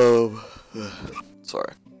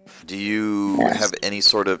 Sorry. Do you have any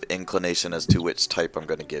sort of inclination as to which type I'm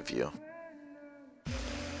going to give you?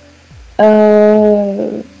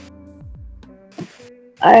 I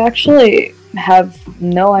actually have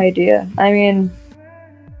no idea. I mean,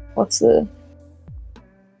 what's the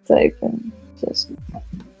type in this?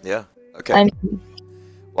 Yeah. Okay.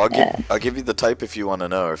 Well, I'll give you the type if you want to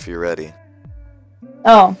know, or if you're ready.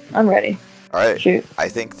 Oh, I'm ready. All right. Shoot. I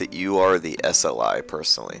think that you are the SLI,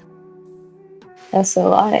 personally.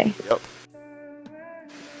 SLI. Yep.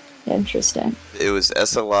 Interesting. It was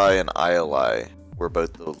SLI and ILI were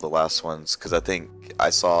both the last ones, because I think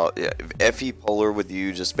I saw FE Polar with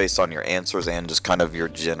you just based on your answers and just kind of your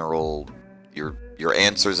general your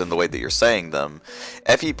answers and the way that you're saying them.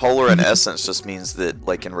 FE Polar in essence just means that,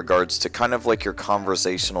 like, in regards to kind of like your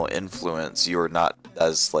conversational influence, you're not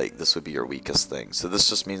as, like, this would be your weakest thing. So this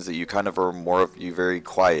just means that you kind of are more of you very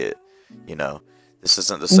quiet, you know. This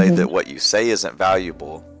isn't to say that what you say isn't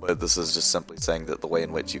valuable, but this is just simply saying that the way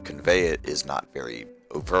in which you convey it is not very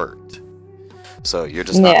overt. So you're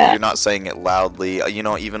just not, you're not saying it loudly. You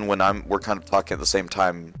know, even when we're kind of talking at the same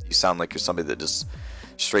time, you sound like you're somebody that just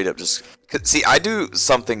straight up just... See, I do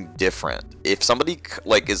something different. If somebody,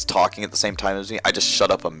 like, is talking at the same time as me, I just shut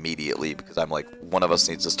up immediately, because I'm like, one of us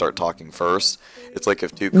needs to start talking first. It's like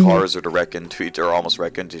if two cars are to wreck into each, or almost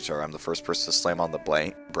wreck into each other, I'm the first person to slam on the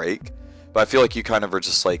brake. But I feel like you kind of are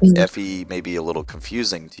just like, FE may be a little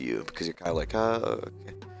confusing to you, because you're kind of like, okay.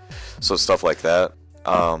 So stuff like that.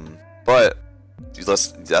 But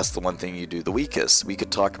that's the one thing you do the weakest. We could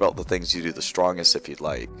talk about the things you do the strongest if you'd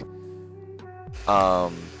like.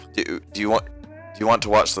 Do you want to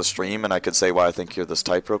watch the stream and I could say why I think you're this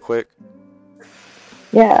type real quick?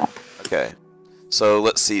 Yeah. Okay. So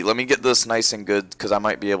let's see. Let me get this nice and good because I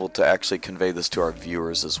might be able to actually convey this to our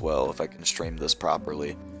viewers as well if I can stream this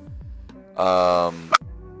properly. Let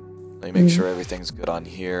me make sure everything's good on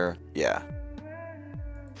here. Yeah.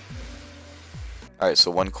 Alright,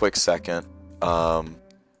 so one quick second. I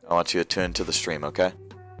want you to tune into the stream, okay?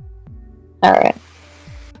 Alright.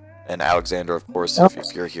 And Alexander, of course,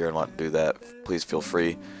 if you're here and want to do that, please feel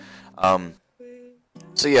free.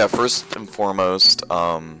 So yeah, first and foremost,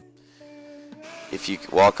 if you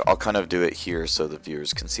I'll kind of do it here so the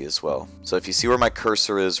viewers can see as well. So if you see where my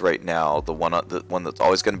cursor is right now, the one that's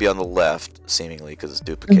always going to be on the left, seemingly because it's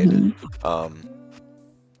duplicated.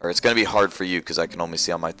 Or it's going to be hard for you because I can only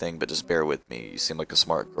see on my thing, but just bear with me. You seem like a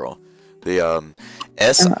smart girl. The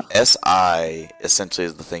SI essentially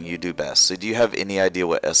is the thing you do best. So do you have any idea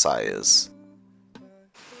what SI is?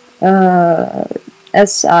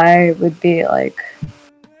 SI would be like,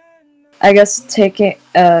 I guess, taking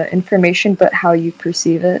information but how you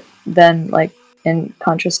perceive it. Then, like, in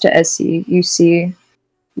contrast to SE, you see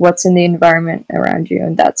what's in the environment around you,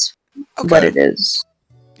 and that's what it is.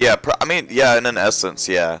 Yeah, I mean, yeah, in an essence,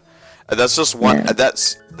 yeah. That's just one. Yeah. That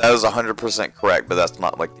is 100% correct, but that's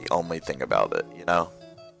not like the only thing about it, you know.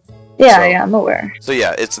 Yeah, so, yeah, I'm aware. So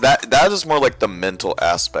yeah, it's that is more like the mental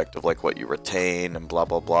aspect of like what you retain and blah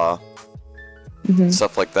blah blah,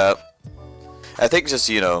 stuff like that. I think just,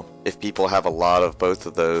 you know, if people have a lot of both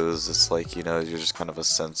of those, it's like, you know, you're just kind of a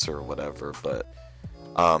sensor or whatever. But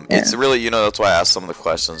it's really, you know, that's why I asked some of the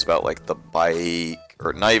questions about like the bike,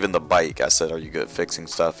 or not even the bike. I said, are you good at fixing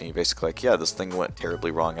stuff? And you basically like, yeah, this thing went terribly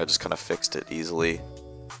wrong. I just kind of fixed it easily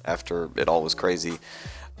after it all was crazy.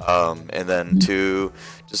 And then two,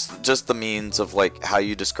 just the means of like how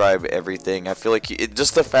you describe everything. I feel like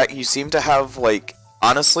just the fact you seem to have like,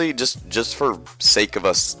 honestly, just for sake of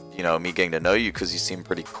us, you know, me getting to know you, because you seem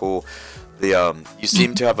pretty cool. You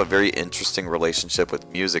seem to have a very interesting relationship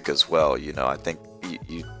with music as well. You know, I think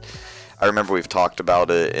I remember we've talked about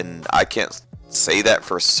it, and I can't say that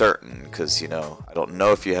for certain because, you know, I don't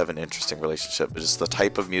know if you have an interesting relationship, but just the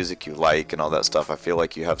type of music you like and all that stuff, I feel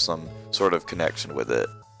like you have some sort of connection with it.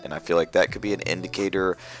 And I feel like that could be an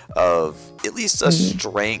indicator of at least a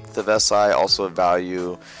strength of SI, also a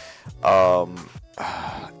value.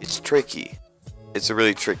 It's tricky. It's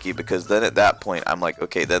really tricky because then at that point I'm like,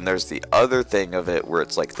 okay, then there's the other thing of it where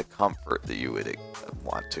it's like the comfort that you would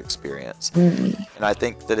want to experience. And I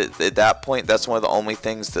think that at that point, that's one of the only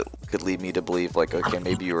things that could lead me to believe like, okay,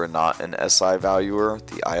 maybe you are not an SI valuer,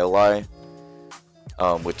 the ILI,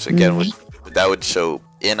 which again would show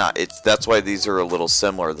that's why these are a little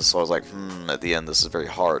similar. So I was like, at the end this is very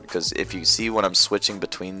hard, because if you see when I'm switching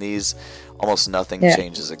between these, almost nothing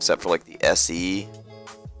changes except for like the SE,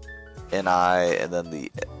 NI, and then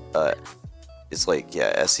the it's like,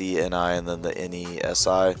 yeah, SE, NI, and then the NE,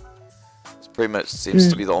 SI. It pretty much seems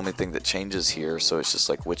to be the only thing that changes here, so it's just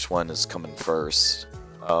like which one is coming first.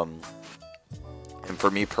 And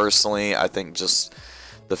for me personally, I think just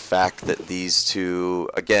the fact that these two,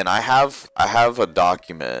 again, I have a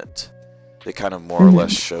document that kind of more or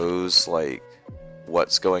less shows like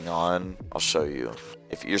what's going on. I'll show you.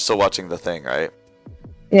 If you're still watching the thing, right?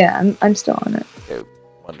 Yeah, I'm still on it. Okay,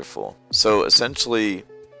 wonderful. So essentially,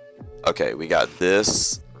 okay, we got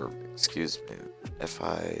this, or excuse me,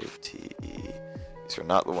 FITE. These are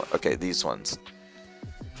not the one. Okay, these ones.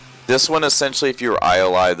 This one, essentially, if you're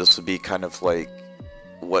ILI, this would be kind of like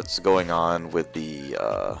what's going on with the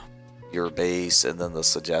your bass and then the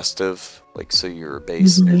suggestive, like, so your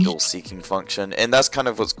bass and your dual seeking function. And that's kind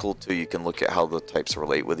of what's cool too. You can look at how the types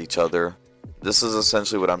relate with each other. This is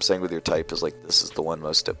essentially what I'm saying with your type is like, this is the one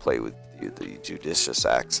most at play with you, the judicious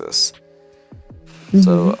axis.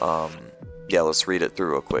 So yeah, let's read it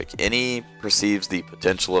through real quick. NE perceives the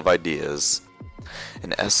potential of ideas,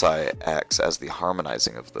 and SI acts as the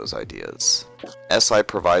harmonizing of those ideas. SI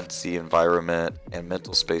provides the environment and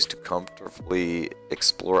mental space to comfortably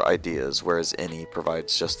explore ideas, whereas NE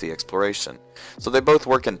provides just the exploration. So they both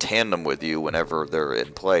work in tandem with you whenever they're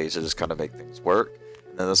in play to just kind of make things work.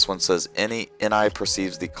 And then this one says NI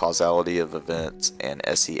perceives the causality of events, and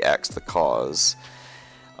SE acts the cause.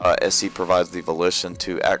 SE provides the volition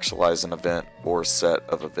to actualize an event or set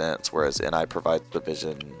of events, whereas NI provides the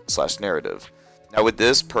vision/narrative. Now with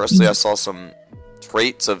this, personally, I saw some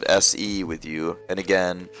traits of SE with you, and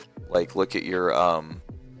again, like, look at your,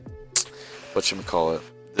 whatchamacallit.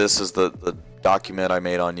 This is the document I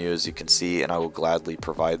made on you, as you can see, and I will gladly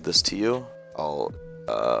provide this to you. I'll,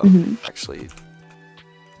 actually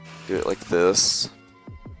do it like this.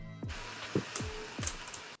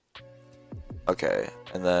 Okay,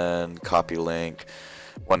 and then copy link.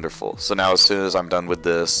 Wonderful. So now as soon as I'm done with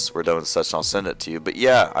this, we're done with the session, I'll send it to you. But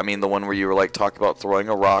yeah, I mean the one where you were like talking about throwing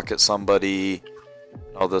a rock at somebody,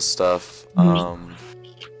 all this stuff.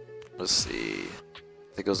 Let's see.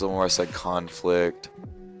 I think it was the one where I said conflict.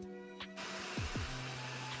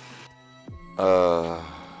 You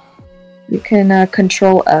can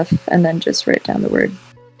control F and then just write down the word.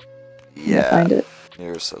 Yeah. Find it.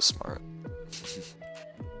 You're so smart.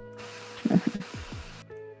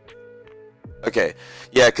 Okay,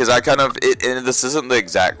 yeah, because I kind of, and this isn't the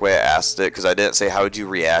exact way I asked it, because I didn't say how would you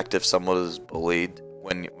react if someone was bullied,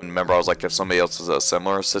 when remember I was like if somebody else was in a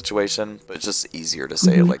similar situation, but it's just easier to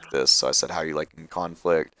say it like this, so I said how you like in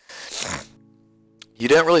conflict. You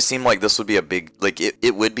didn't really seem like this would be a big, like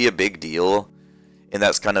it would be a big deal, and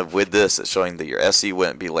that's kind of with this, it's showing that your SE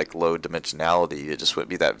wouldn't be like low dimensionality, it just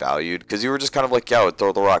wouldn't be that valued, because you were just kind of like, yeah, I would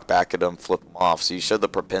throw the rock back at them, flip them off, so you showed the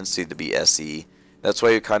propensity to be SE. That's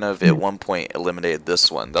why you kind of, at one point, eliminated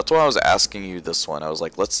this one. That's why I was asking you this one. I was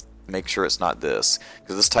like, let's make sure it's not this.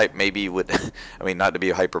 Because this type maybe would, I mean, not to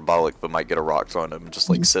be hyperbolic, but might get a rock thrown at them and just,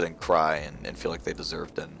 like, sit and cry and feel like they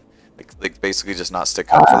deserved it. And, like, basically just not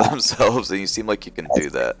stick up for themselves. And you seem like you can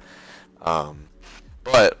do that.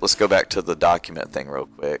 But let's go back to the document thing real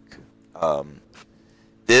quick.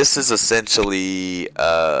 This is essentially,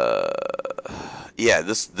 yeah,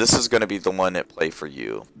 this is going to be the one at play for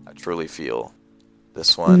you. I truly feel.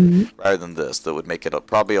 This one, rather than this, that would make it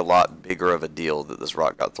probably a lot bigger of a deal that this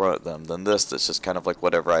rock got thrown at them than this. That's just kind of like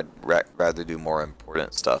whatever. I'd rather do more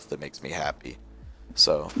important stuff that makes me happy.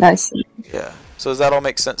 So, nice. Yeah. So does that all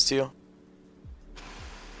make sense to you?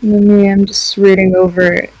 I'm just reading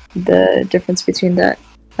over the difference between that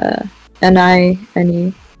NI,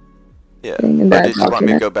 NE. Yeah. Thing in Or that did you want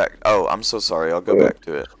me to document. go back? Oh, I'm so sorry. I'll go back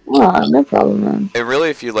to it. Oh, no problem, man. And really,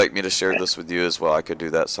 if you'd like me to share this with you as well, I could do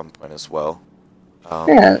that at some point as well.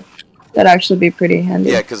 Yeah, that'd actually be pretty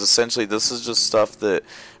handy. Yeah, because essentially this is just stuff that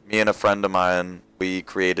me and a friend of mine, we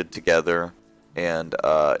created together, and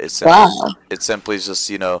it's simply just,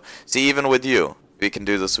 you know, see, even with you, we can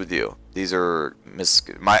do this with you. These are,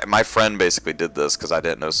 my friend basically did this because I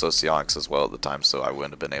didn't know Socionics as well at the time, so I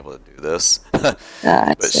wouldn't have been able to do this.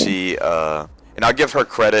 But she, and I'll give her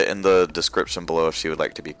credit in the description below if she would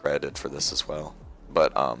like to be credited for this as well.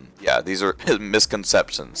 But, yeah, these are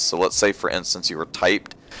misconceptions. So let's say, for instance, you were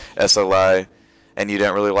typed SLI and you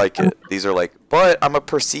didn't really like it. These are like, but I'm a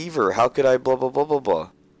perceiver. How could I blah, blah, blah, blah,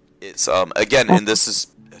 blah. It's, again, and this is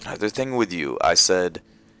another thing with you. I said,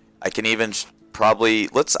 I can even probably,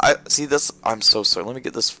 see this, I'm so sorry. Let me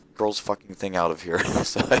get this girl's fucking thing out of here.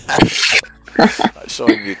 So I'm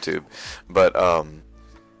showing YouTube. But,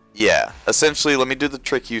 yeah, essentially, let me do the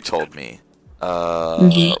trick you told me.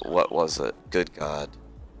 What was it? Good God.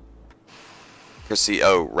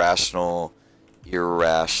 Rational,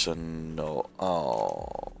 irrational. Oh,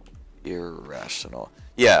 irrational.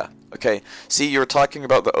 Yeah, okay. See, you were talking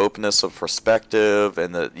about the openness of perspective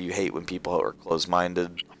and that you hate when people are closed-minded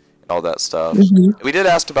and all that stuff. We did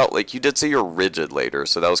ask about, like, you did say you're rigid later,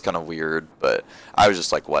 so that was kind of weird, but I was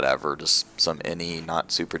just like, whatever, just some any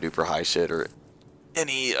not super-duper high shit or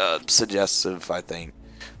any suggestive, I think.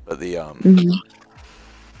 But the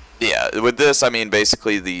yeah, with this, I mean,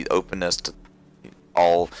 basically the openness to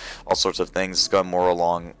all sorts of things has gone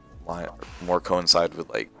more coincide with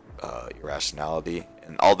like irrationality,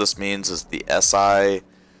 and all this means is the SI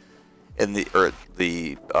and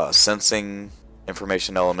the sensing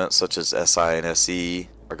information elements such as SI and SE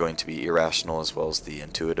are going to be irrational, as well as the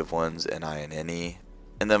intuitive ones, NI and NE,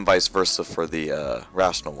 and then vice versa for the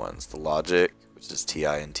rational ones, the logic, which is TI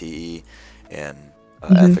and TE, and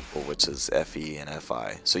ethical, which is FE and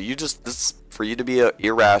FI. So you just, this, for you to be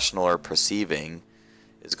irrational or perceiving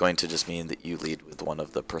is going to just mean that you lead with one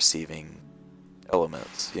of the perceiving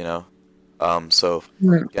elements, you know? So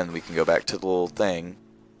again, we can go back to the little thing.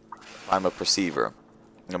 I'm a perceiver.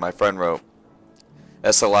 You know, my friend wrote,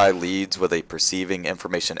 SLI leads with a perceiving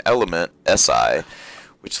information element, SI,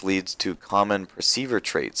 which leads to common perceiver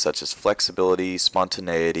traits such as flexibility,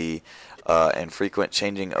 spontaneity, and frequent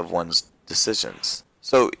changing of one's decisions.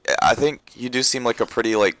 So I think you do seem like a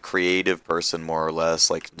pretty like creative person, more or less.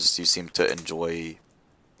 Like, just you seem to enjoy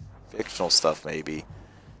fictional stuff, maybe.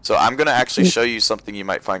 So I'm gonna actually show you something you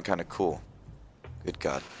might find kind of cool. Good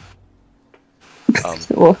God. I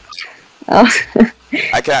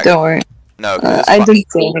can't. Don't worry. No, I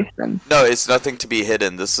didn't say anything. No, it's nothing to be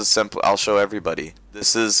hidden. This is simple. I'll show everybody.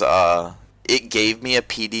 This is it gave me a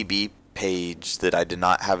PDB page that I did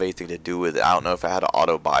not have anything to do with. I don't know if I had an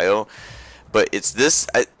auto bio, but it's this.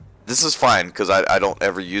 This is fine because I don't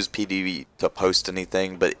ever use PDB to post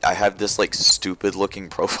anything. But I have this like stupid looking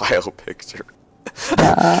profile picture.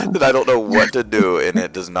 that I don't know what to do, and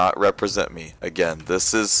it does not represent me. Again,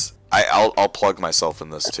 this is I'll plug myself in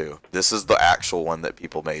this too. This is the actual one that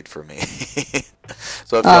people made for me.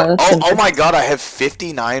 So if oh my god, I have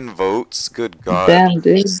 59 votes. Good god. Damn,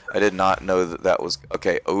 dude. I did not know that was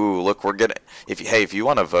okay. Ooh, look, we're getting. If you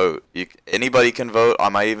want to vote, anybody can vote. I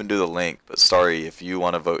might even do the link. But Stari, if you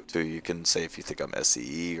want to vote too, you can say if you think I'm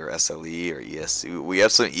SCE or SLE or ESC. We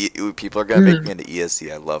have some people are gonna make me into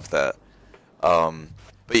ESC. I love that.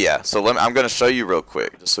 But yeah, so I'm gonna show you real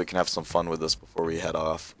quick, just so we can have some fun with this before we head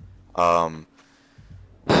off.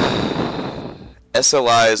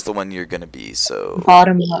 SLI is the one you're gonna be. So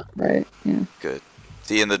bottom up, right? Yeah. Good.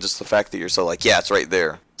 See, and just the fact that you're so like, yeah, it's right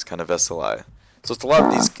there. It's kind of SLI. So it's a lot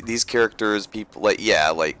of these characters, people like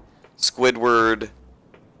Squidward,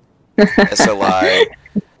 SLI.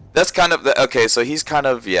 That's kind of okay. So he's kind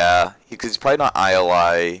of he's probably not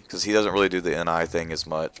ILI because he doesn't really do the NI thing as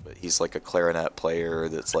much. But he's like a clarinet player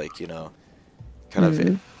that's like kind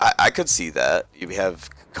of. I could see that. You have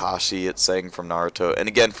Kakashi, it's saying from Naruto, and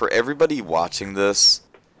again for everybody watching this.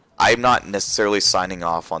 I'm not necessarily signing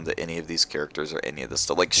off on any of these characters or any of this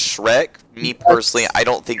stuff. Like Shrek, me personally, I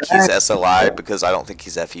don't think he's SLI because I don't think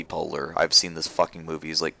he's FE Polar. I've seen this fucking movie.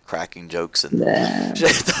 He's like cracking jokes and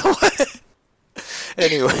shit.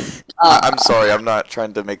 Anyway, I'm sorry. I'm not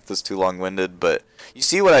trying to make this too long-winded, but you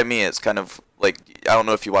see what I mean. It's kind of like, I don't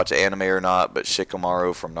know if you watch anime or not, but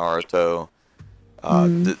Shikamaru from Naruto.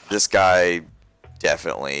 This guy,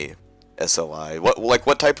 definitely SLI.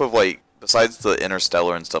 What type of besides the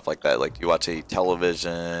Interstellar and stuff like that, like, do you watch a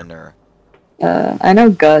television or? I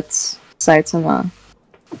know Guts, Saitama.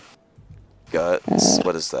 Guts?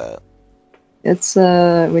 What is that? It's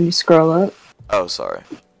when you scroll up. Oh, sorry.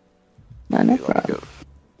 No problem.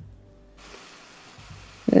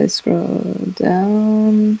 I scroll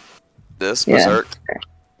down. This Berserk?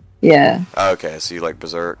 Yeah. Oh, okay, so you like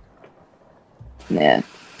Berserk? Yeah.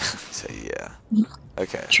 So yeah.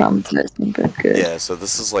 Okay. Traumatizing, but good. Yeah, so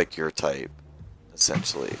this is like your type,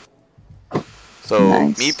 essentially.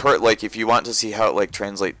 So if you want to see how it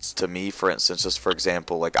translates to me, for instance, just for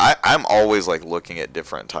example, I'm always looking at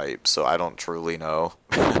different types, so I don't truly know.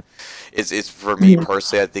 It's for me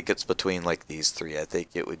personally, I think it's between these three. I think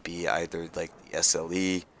it would be either the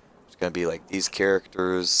SLE, it's gonna be these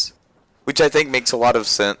characters, which I think makes a lot of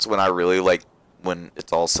sense when I really when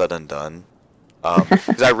it's all said and done.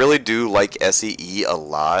 Because I really do like SEE a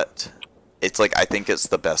lot. It's I think it's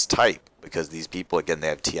the best type because these people, again, they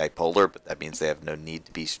have TI polar, but that means they have no need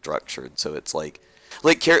to be structured. So it's I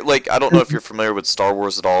don't know if you're familiar with Star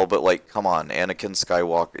Wars at all, but come on, Anakin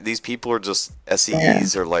Skywalker. These people are just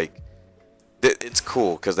SEEs are it's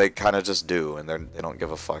cool because they kind of just do, and they don't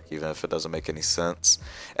give a fuck even if it doesn't make any sense.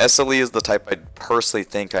 SLE is the type I personally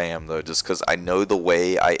think I am though, just because I know the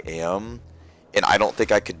way I am. And I don't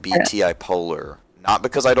think I could be TI Polar. Not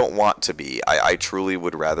because I don't want to be. I truly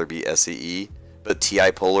would rather be SEE. But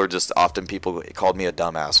TI Polar, just often people called me a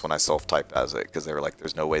dumbass when I self-typed as it. Because they were like,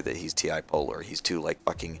 there's no way that he's TI Polar. He's too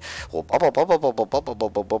fucking, well, go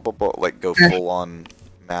full on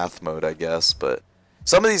math mode, I guess. But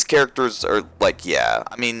some of these characters are yeah.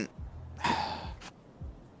 I mean,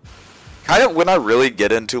 kind of when I really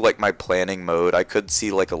get into my planning mode, I could see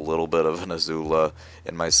a little bit of an Azula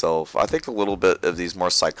in myself. I think a little bit of these more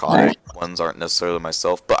psychotic ones aren't necessarily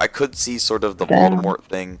myself, but I could see sort of the Voldemort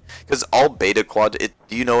thing because all beta quad.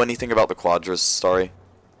 Do you know anything about the Quadras, Stari?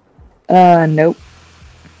 Nope.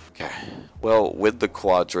 Okay. Well, with the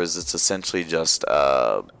Quadras, it's essentially just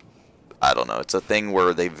I don't know. It's a thing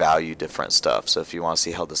where they value different stuff. So if you want to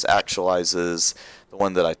see how this actualizes, the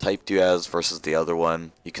one that I typed you as versus the other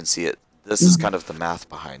one, you can see it. This is kind of the math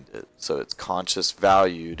behind it. So it's conscious,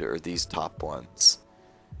 valued, or these top ones.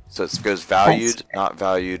 So it goes valued, not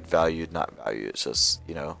valued, valued, not valued. It's just,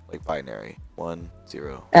 binary. 1,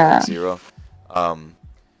 0, 0. And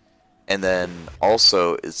then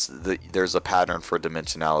also there's a pattern for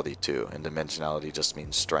dimensionality too. And dimensionality just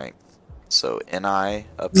means strength. So NI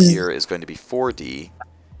up here is going to be 4D.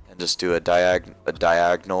 And just do a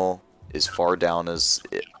diagonal as far down as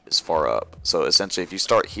far up. So essentially, if you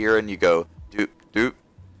start here and you go doop doop,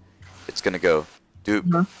 it's gonna go doop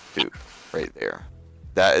doop right there.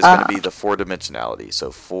 That is gonna be the 4-dimensionality.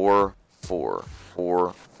 So 4, 4,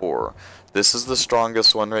 4, 4. This is the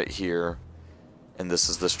strongest one right here, and this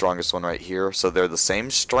is the strongest one right here. So they're the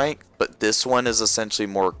same strength, but this one is essentially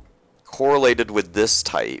more correlated with this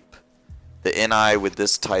type, the NI with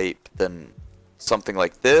this type, than something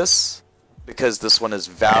like this. Because this one is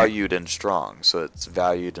valued and strong, so it's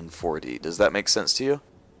valued in 4D. Does that make sense to you?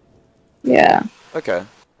 Yeah. Okay.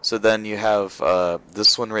 So then you have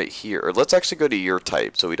this one right here. Or let's actually go to your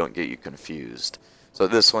type so we don't get you confused. So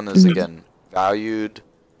this one is, again, valued,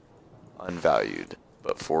 unvalued,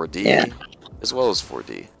 but 4D as well as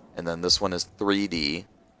 4D. And then this one is 3D.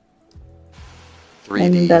 3D.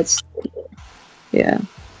 And that's, yeah.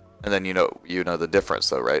 And then you know the difference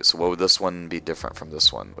though, right? So what would this one be different from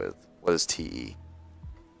this one with? What is TE?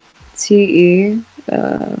 TE,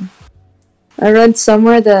 I read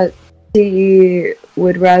somewhere that TE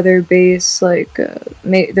would rather base like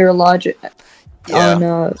their logic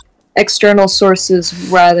on external sources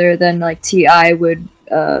rather than like TI would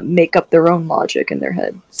make up their own logic in their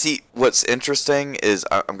head. See, what's interesting is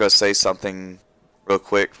I'm going to say something real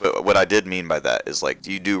quick, but what I did mean by that is like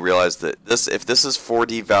you do realize that if this is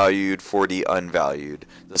 4D valued, 4D unvalued,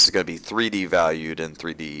 this is going to be 3D valued and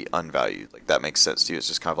 3D unvalued. Like that makes sense to you. It's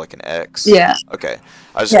just kind of like an X. Yeah. Okay.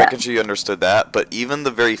 I was just making sure you understood that, but even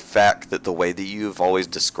the very fact that the way that you've always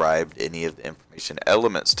described any of the information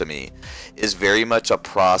elements to me is very much a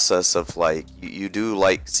process of like you do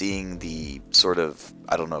like seeing the sort of,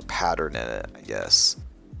 I don't know, pattern in it, I guess.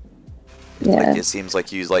 Yeah. Like it seems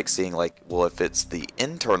like you like seeing like, well, if it's the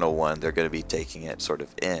internal one, they're going to be taking it sort of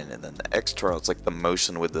in, and then the external, it's like the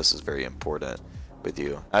motion with this is very important with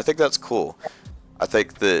you. And I think that's cool. I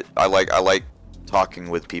think that I like talking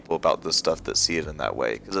with people about this stuff that see it in that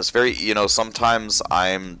way, because it's very, sometimes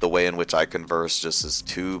the way in which I converse just is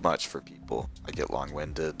too much for people. I get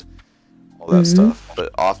long-winded, all that stuff. But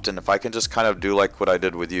often if I can just kind of do like what I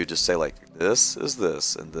did with you, just say like, this is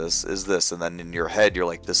this and this is this, and then in your head you're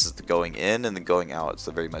like, this is the going in and the going out. It's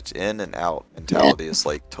the very much in and out mentality. Is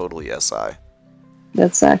like totally SI.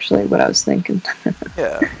 That's actually what I was thinking.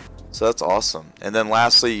 Yeah, so that's awesome. And then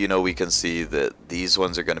lastly, we can see that these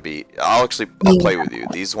ones are going to be, I'll play with you.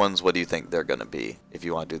 These ones, what do you think they're going to be if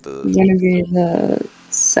you want to do the... It's going to be the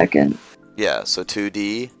second. Yeah, so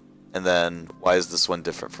 2D, and then why is this one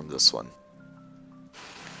different from this one?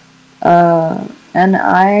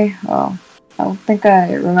 NI, well, I don't think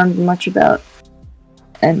I remember much about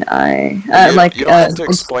NI. You don't have to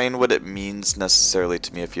explain what it means necessarily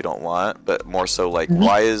to me if you don't want, but more so like,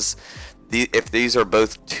 why is if these are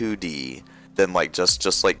both 2D, then like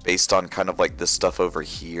just like based on kind of like this stuff over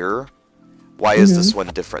here, why is this one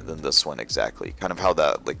different than this one exactly? Kind of how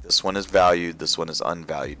that, like, this one is valued, this one is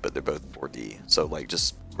unvalued, but they're both 4D. So like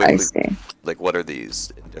just quickly, like, what are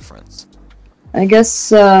these in difference? I guess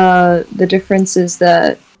the difference is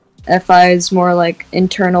that FI is more like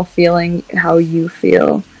internal feeling, how you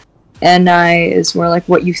feel. NI is more like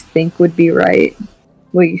what you think would be right.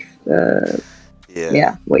 What you,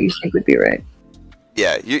 what you think would be right.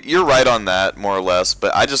 Yeah, you're right on that, more or less.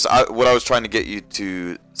 But what I was trying to get you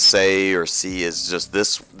to say or see is just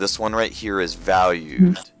this one right here is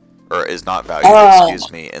valued. Or is not valued, excuse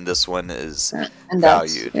me, and this one is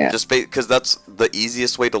valued. Just because that's the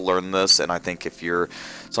easiest way to learn this, and I think if you're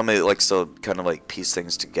somebody that likes to kind of like piece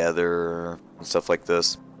things together and stuff like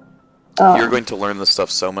this, you're going to learn this stuff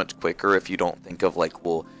so much quicker if you don't think of like,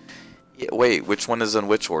 well, wait, which one is in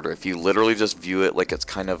which order? If you literally just view it like it's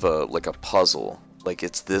kind of like a puzzle, like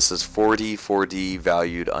this is 4D,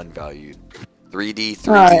 valued, unvalued, 3D,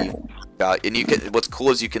 3D. And you can, what's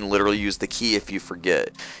cool is you can literally use the key if you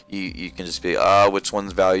forget. You can just be, which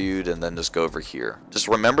one's valued, and then just go over here. Just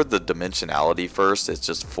remember the dimensionality first. It's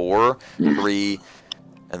just 4, 3,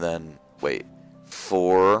 and then,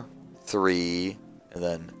 4, 3, and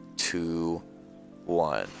then 2,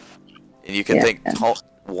 1. And you can think,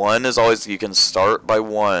 1 is always, you can start by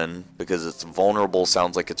 1, because it's vulnerable,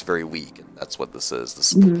 sounds like it's very weak, and that's what this is.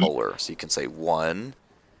 This is the polar. So you can say 1,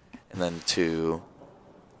 and then 2,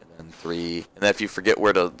 and 3, and then if you forget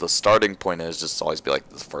where the starting point is, just always be like,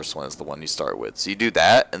 the first one is the one you start with. So you do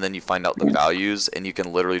that, and then you find out the values, and you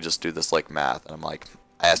can literally just do this like math. And I'm like,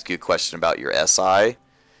 I ask you a question about your SI, and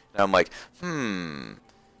I'm like,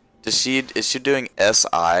 is she doing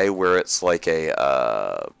SI where it's like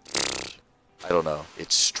a I don't know,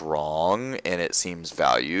 it's strong and it seems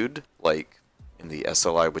valued, like in the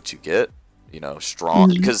SLI what you get? Strong,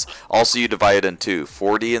 because also you divide it in two.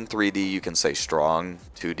 4D and 3D you can say strong,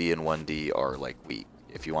 2D and 1D are like weak.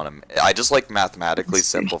 If you want to, I just like mathematically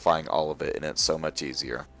simplifying all of it, and it's so much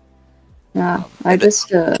easier. No. You're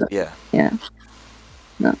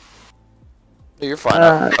fine.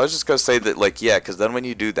 I was just gonna say that, like, because then when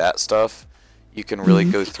you do that stuff, you can really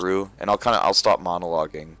go through, and I'll stop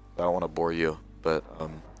monologuing. I don't want to bore you, but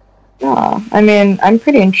I mean, I'm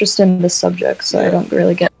pretty interested in this subject, so I don't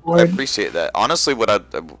really get bored. I appreciate that. Honestly, what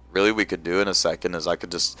we could do in a second is I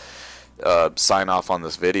could just sign off on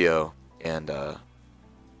this video, and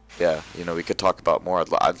we could talk about more.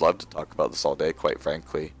 I'd love to talk about this all day, quite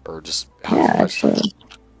frankly, or just have questions.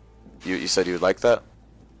 You said you would like that?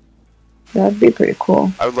 That'd be pretty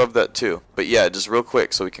cool. I would love that too. But yeah, just real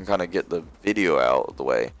quick so we can kind of get the video out of the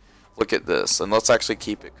way. Look at this, and let's actually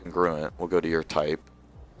keep it congruent. We'll go to your type.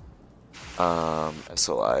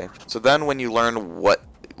 SLI. So then when you learn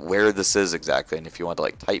where this is exactly, and if you want to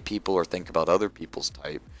like type people or think about other people's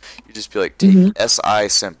type, you just be like, take SI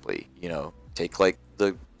simply, you know, take like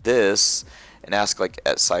this and ask like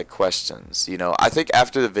SI questions. You know, I think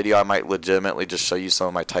after the video I might legitimately just show you some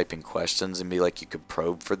of my typing questions and be like, you could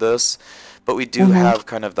probe for this. But we do have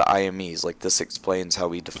kind of the IMEs, like this explains how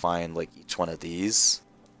we define like each one of these.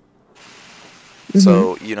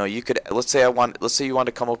 So, you know, you could, let's say you want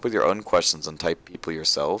to come up with your own questions and type people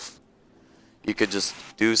yourself. You could just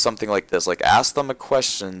do something like this, like ask them a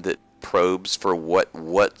question that probes for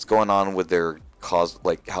what's going on with their cause,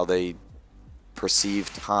 like how they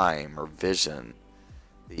perceive time or vision,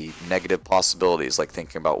 the negative possibilities, like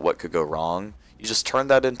thinking about what could go wrong. You just turn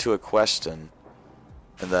that into a question,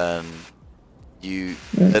 and then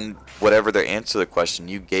then whatever their answer to the question,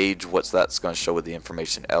 you gauge that's going to show with the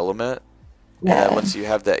information element. And then once you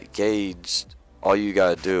have that gauged, all you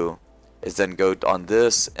gotta do is then go on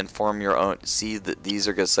this and form your own. See that these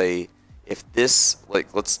are gonna say, if this,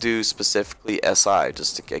 like, let's do specifically SI,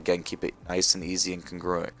 just to again keep it nice and easy and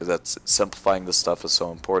congruent, because that's simplifying the stuff is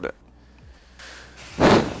so important.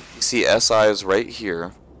 You see SI is right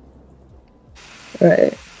here.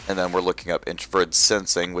 Right. And then we're looking up introverted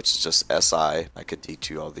sensing, which is just SI. I could teach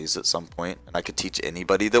you all these at some point, and I could teach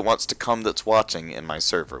anybody that wants to come that's watching in my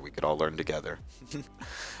server. We could all learn together.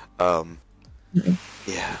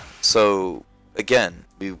 Yeah. So again,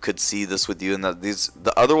 we could see this with you, and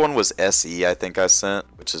the other one was SE. I think I sent,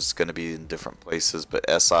 which is going to be in different places, but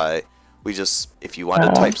SI. If you want to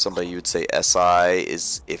type somebody, you would say SI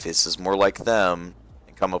is if this is more like them.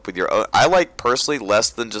 Come up with your own. I like personally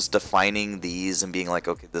less than just defining these and being like,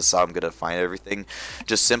 okay, this is how I'm going to define everything.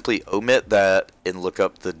 Just simply omit that and look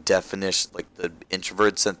up the definition, like the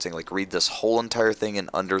introverted sensing, like read this whole entire thing and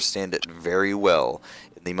understand it very well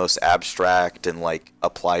in the most abstract and like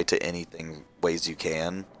apply to anything ways you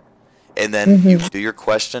can. And then you do your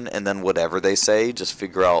question, and then whatever they say, just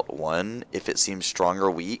figure out one, if it seems strong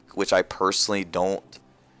or weak, which I personally don't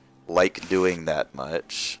like doing that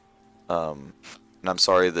much. And I'm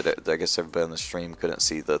sorry that I guess everybody on the stream couldn't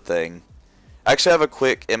see the thing. I actually have a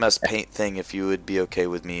quick MS Paint thing if you would be okay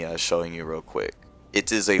with me showing you real quick.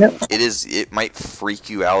 It might freak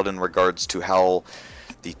you out in regards to how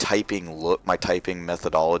the my typing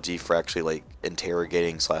methodology for actually like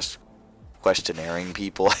interrogating / questionnaring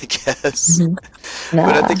people, I guess.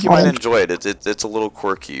 But I think you might enjoy it. It's a little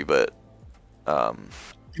quirky, but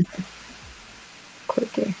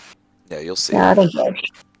quirky. Yeah, you'll see. Yeah, I don't know.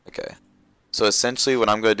 Okay. So essentially what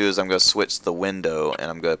I'm going to do is I'm going to switch the window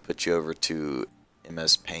and I'm going to put you over to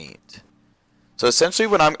MS Paint. So essentially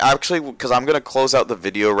what because I'm going to close out the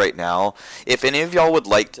video right now, if any of y'all would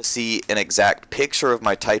like to see an exact picture of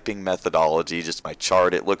my typing methodology, just my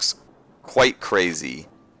chart, it looks quite crazy.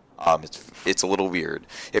 It's a little weird.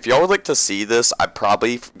 If y'all would like to see this, I'm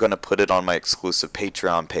probably going to put it on my exclusive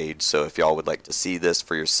Patreon page. So if y'all would like to see this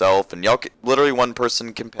for yourself, and y'all literally one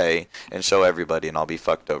person can pay and show everybody, and I'll be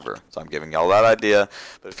fucked over. So I'm giving y'all that idea.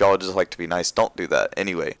 But if y'all would just like to be nice, don't do that.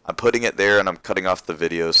 Anyway, I'm putting it there, and I'm cutting off the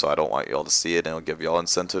video, so I don't want y'all to see it, and it'll give y'all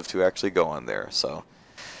incentive to actually go on there. So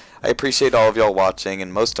I appreciate all of y'all watching,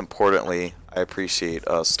 and most importantly, I appreciate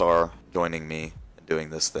Star joining me and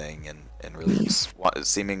doing this thing, and really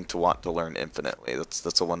seeming to want to learn infinitely.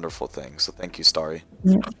 That's a wonderful thing. So thank you, Stari.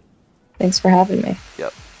 Yeah. Thanks for having me.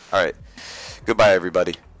 Yep. All right. Goodbye,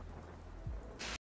 everybody.